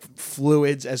trying like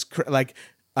fluids as like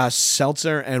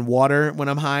seltzer and water when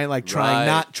I'm high, like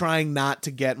trying not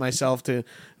to get myself to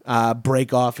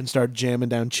break off and start jamming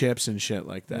down chips and shit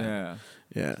like that. Yeah.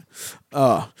 Yeah.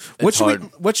 It's hard.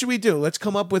 What should we do? Let's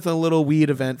come up with a little weed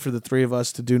event for the three of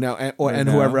us to do now, and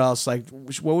now? whoever else. Like,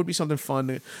 what would be something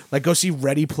fun? Like, go see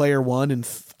Ready Player One in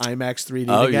IMAX 3D.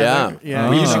 Oh together. yeah. yeah.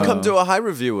 Well, you should Oh. come do a high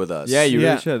review with us. Yeah, you Yeah.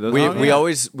 really should. Those We are- yeah.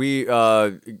 always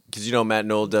because you know Matt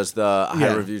Knoll does the high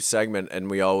Yeah. review segment, and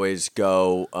we always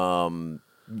go.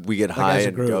 We get high as a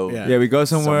and group, go. yeah. Yeah, we go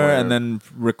somewhere, Somewhere. and then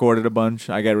record it a bunch.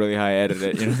 I get really high, edit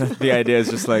it. You know, the idea is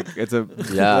just like it's a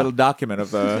Yeah. little document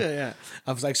of the. yeah.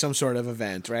 Of like some sort of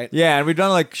event, right? Yeah, and we've done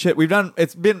like shit.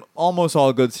 It's been almost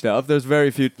all good stuff. There's very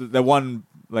few. The one,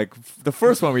 like, the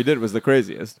first one we did was the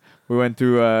craziest. We went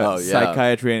to yeah.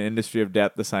 Psychiatry and Industry of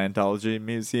Death, the Scientology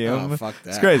Museum. Oh fuck that!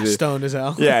 It's crazy. Stoned as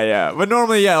hell. Yeah. But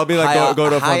normally, yeah, I'll be like, High, go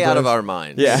to a fun high out of place. our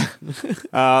minds. Yeah.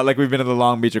 Like we've been to the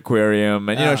Long Beach Aquarium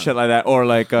and, you know, shit like that. Or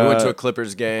like. We went to a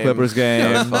Clippers game. Clippers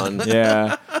game. That was fun.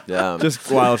 Yeah. Yeah.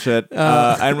 Just wild shit.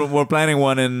 And we're planning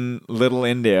one in Little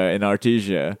India in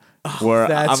Artesia. Where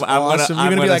That's awesome. You're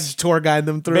gonna be like tour guide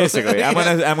them through. basically I'm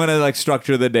gonna like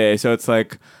structure the day so it's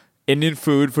like Indian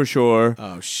food for sure.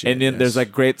 Oh, shit, Indian. yes. There's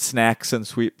like great snacks and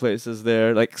sweet places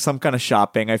there. Like some kind of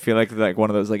shopping. I feel like one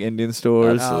of those like Indian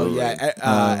stores. Oh yeah,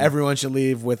 everyone should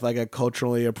leave with like a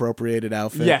culturally appropriated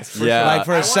outfit. Yes, for Yeah. sure. Like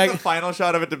for I a want second, the final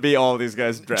shot of it to be all these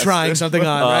guys dressed. trying something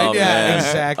on, right? Oh, Yeah, man.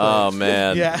 exactly. Oh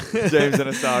man. Yeah. James and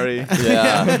a sari.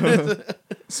 Yeah.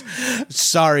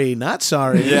 Sorry, not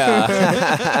sorry. Yeah.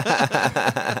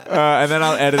 And then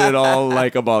I'll edit it all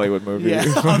like a Bollywood movie. Yeah.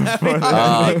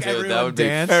 Oh, Make dude, everyone that would be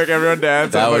dance. Eric, everyone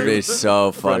dance. That I'm would like- be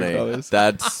so funny. colors.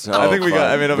 That's so. I think we got.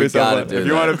 fun. I mean, it'll We be so gotta fun. do If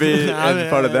you that. want to be in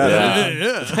part of that,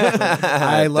 Yeah.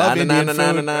 I love Indian food,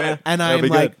 Da-na-na-na-na-na. and That'll I'm be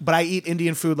like, good. but I eat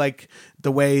Indian food like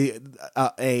the way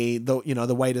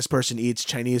the whitest person eats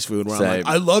Chinese food. Where I'm Same.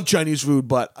 like, I love Chinese food,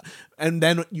 but and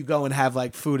then you go and have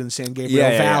like food in San Gabriel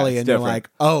Yeah, Valley, it's and you're different. like,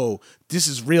 oh, this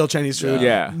is real Chinese food.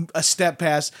 Yeah. A step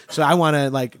past. So I want to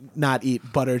like not eat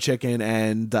butter chicken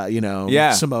and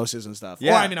Yeah. samosas and stuff.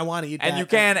 Yeah. Or I mean, I want to eat and that. you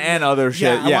can and other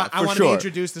shit. Yeah, I for want sure. to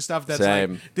introduce the stuff that's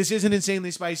Same. like, this isn't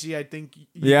insanely spicy. I think you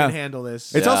Yeah. can handle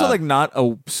this. It's Yeah. also like not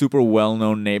a super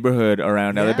well-known neighborhood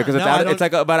around LA Yeah. because No, I don't- it's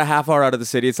like about a half hour out of the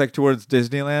city. It's like towards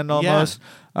Disneyland almost.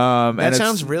 And That it's-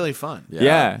 sounds really fun.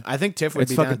 Yeah. I think Tiff would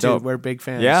It's be down fucking too. dope. We're big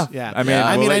fans. Yeah. yeah. I mean,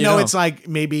 I we'll let I you know know. it's like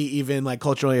maybe even like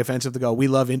culturally offensive to go, we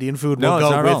love Indian food. No, We'll it's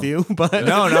go not with at all. you. But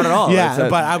No, not at all. Yeah,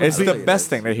 but I would it's be- the best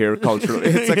thing to hear culturally.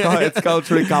 It's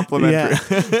culturally complimentary.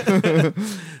 Yeah.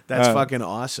 That's fucking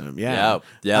awesome. Yeah.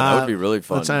 That would be really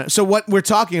fun. So what we're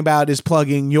talking about is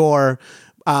plugging your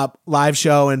live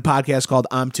show and podcast called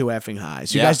I'm Too Effing High.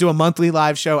 So you Yeah. guys do a monthly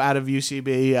live show out of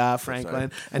UCB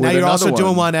Franklin, and now With you're also another doing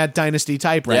one. one at Dynasty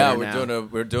Typewriter. Yeah, now.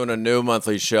 we're doing a new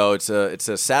monthly show. It's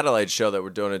a satellite show that we're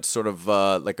doing. It's sort of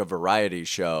like a variety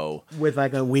show. with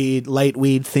like a light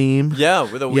weed theme. Yeah,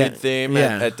 with a weed Yeah, theme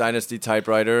yeah. at Dynasty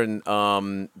Typewriter,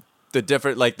 and the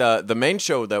different like the main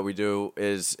show that we do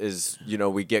is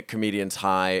we get comedians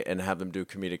high and have them do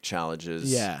comedic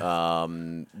challenges. Yeah.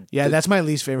 Yeah, that's my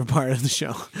least favorite part of the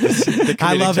show. I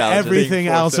comedic love challenges everything being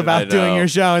else forced in. about I doing know. your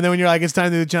show, and then when you're like, it's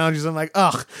time to do the challenges, I'm like,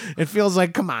 ugh. It feels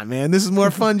like, come on, man, this is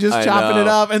more fun just I chopping know. it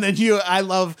up. And then I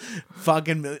love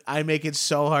fucking. I make it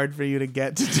so hard for you to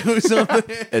get to do something.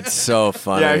 It's so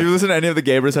funny. Yeah, if you listen to any of the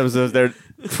Gabrus episodes, they're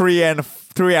 3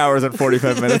 hours and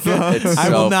 45 minutes long. It's I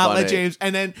will so not let funny. James.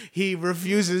 And then he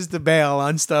refuses to bail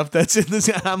on stuff that's in this.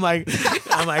 I'm like,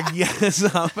 yes.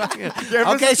 I'm fucking,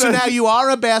 okay, so now you are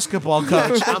a basketball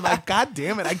coach. I'm like, God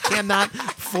damn it, I cannot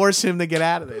force him to get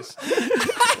out of this.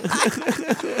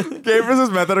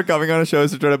 Gabrus' method of coming on a show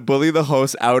is to try to bully the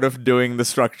host out of doing the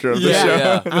structure of the Yeah, show.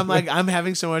 yeah. I'm like, I'm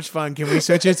having so much fun. Can we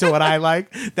switch it to what I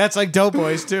like? That's like Dope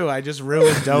Boys too. I just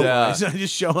ruined Dope Yeah. Boys. I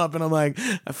just show up and I'm like,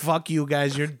 fuck you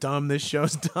guys. You're dumb. This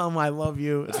show's dumb. I love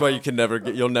you. That's why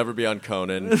you'll never be on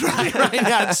Conan. right.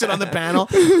 Yeah, I'd sit on the panel.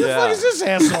 Who the fuck is this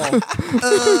asshole?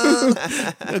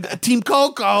 Team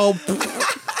Coco.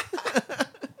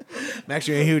 I'm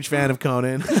actually a huge fan of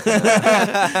Conan. If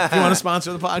you want to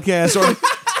sponsor the podcast or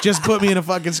just put me in a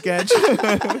fucking sketch,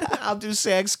 I'll do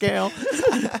SAG scale.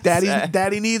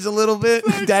 Daddy needs a little bit.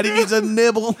 Daddy needs a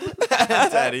nibble.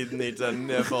 Daddy needs a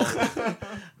nipple.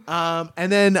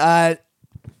 And then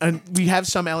and we have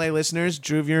some LA listeners.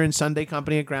 Dhruv, you're in Sunday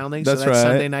Company at Groundlings. That's so that's right.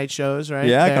 Sunday night shows, right?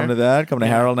 Yeah, there. come to that. Come to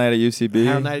Yeah. Harold Night at UCB.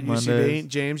 Harold Night at Mondays. UCB.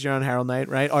 James, you're on Harold Night,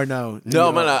 right? Or no? No,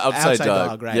 I'm You're on Outside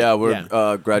Dog. right? Yeah,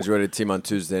 we're graduated team on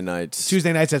Tuesday nights.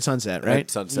 Tuesday nights at Sunset, right?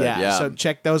 At Sunset, yeah. So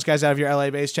check those guys out if you're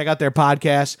LA based. Check out their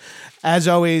podcast. As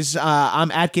always, I'm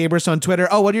at Gabrus on Twitter.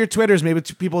 Oh, what are your Twitters? Maybe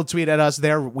people tweet at us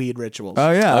their weed rituals. Oh,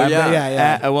 yeah. Oh, yeah.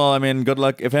 Yeah. Well, I mean, good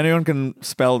luck. If anyone can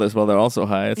spell this while they're also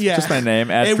high, it's just my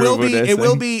name. At It Dhruv will be. Uday It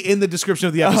will Singh. be in the description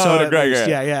of the episode. Oh, at great, least.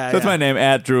 great. Yeah. So that's my name,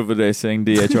 at Dhruv Uday Singh,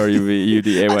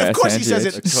 DHRUVUDAYS. Of course, he says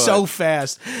it so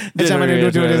fast. It's not my name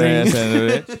to do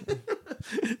anything.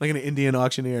 Like an Indian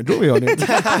auctioneer. I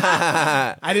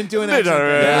didn't do an accent.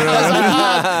 I was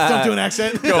like, don't do an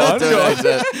accent. Go on, go on.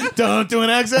 Don't do an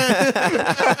accent.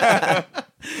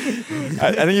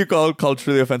 I think you called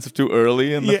culturally offensive too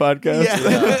early in the podcast.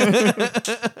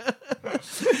 Yeah.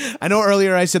 I know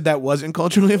earlier I said that wasn't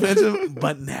culturally offensive,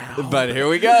 but now. But here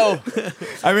we go.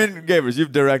 I mean, Gabrus,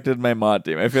 you've directed my mod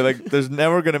team. I feel like there's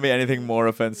never going to be anything more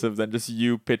offensive than just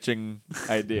you pitching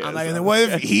ideas. I'm like, and then what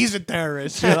if he's a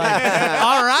terrorist? You're like,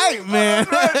 all right, man.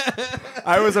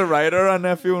 I was a writer on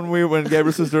Nephew when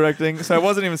Gabrus was directing, so I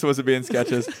wasn't even supposed to be in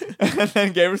sketches. And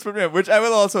then Gabrus put me in, which I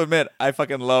will also admit I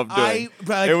fucking loved doing.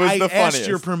 It was I the asked funniest.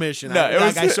 your permission. No,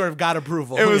 I sort of got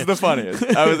approval. It was the funniest.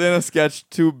 I was in a sketch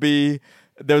to be.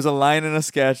 There was a line in a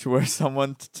sketch where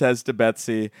someone says to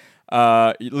Betsy,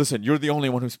 listen, you're the only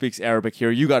one who speaks Arabic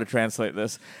here. You got to translate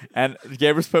this. And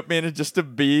Gabrus put me in it just to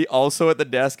be also at the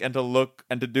desk and to look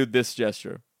and to do this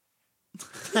gesture.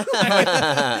 Asking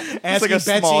like a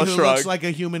Betsy, small who shrug. looks like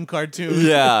a human cartoon.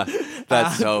 Yeah,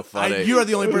 that's so funny. You are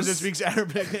the only person that speaks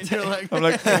Arabic, and you're like, I'm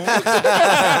like, the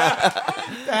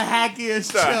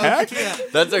hackiest joke. heck? Yeah.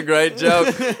 That's a great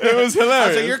joke. it was So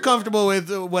hilarious. you're comfortable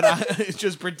with what it's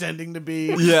just pretending to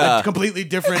be Yeah. a completely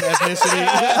different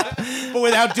ethnicity, but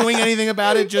without doing anything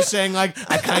about it, just saying like,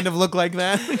 I kind of look like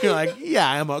that. You're like, yeah,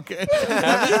 I'm okay.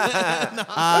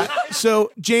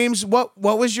 So James, what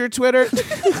was your Twitter?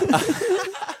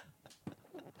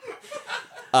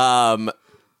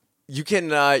 You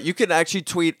can actually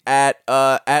tweet at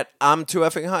I'm Too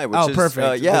Effing High, which is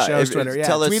perfect. yeah. The show's if- Twitter. Yeah.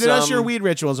 Tell Tweet us your um, weed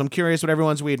rituals. I'm curious what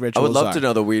everyone's weed I rituals would love are. to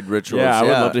know the weed rituals. Yeah, I would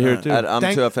love to hear it, too. At I'm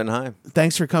Thank- Too Effing High.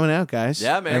 Thanks for coming out, guys.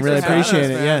 Yeah, man. I really Thanks for having appreciate us,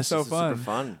 it. man. Yes. So This is fun. super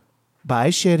fun. Bye,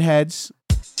 shitheads.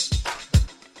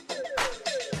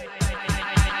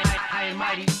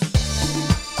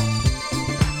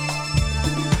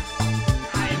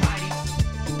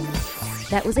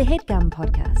 That was a HeadGum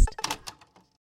podcast.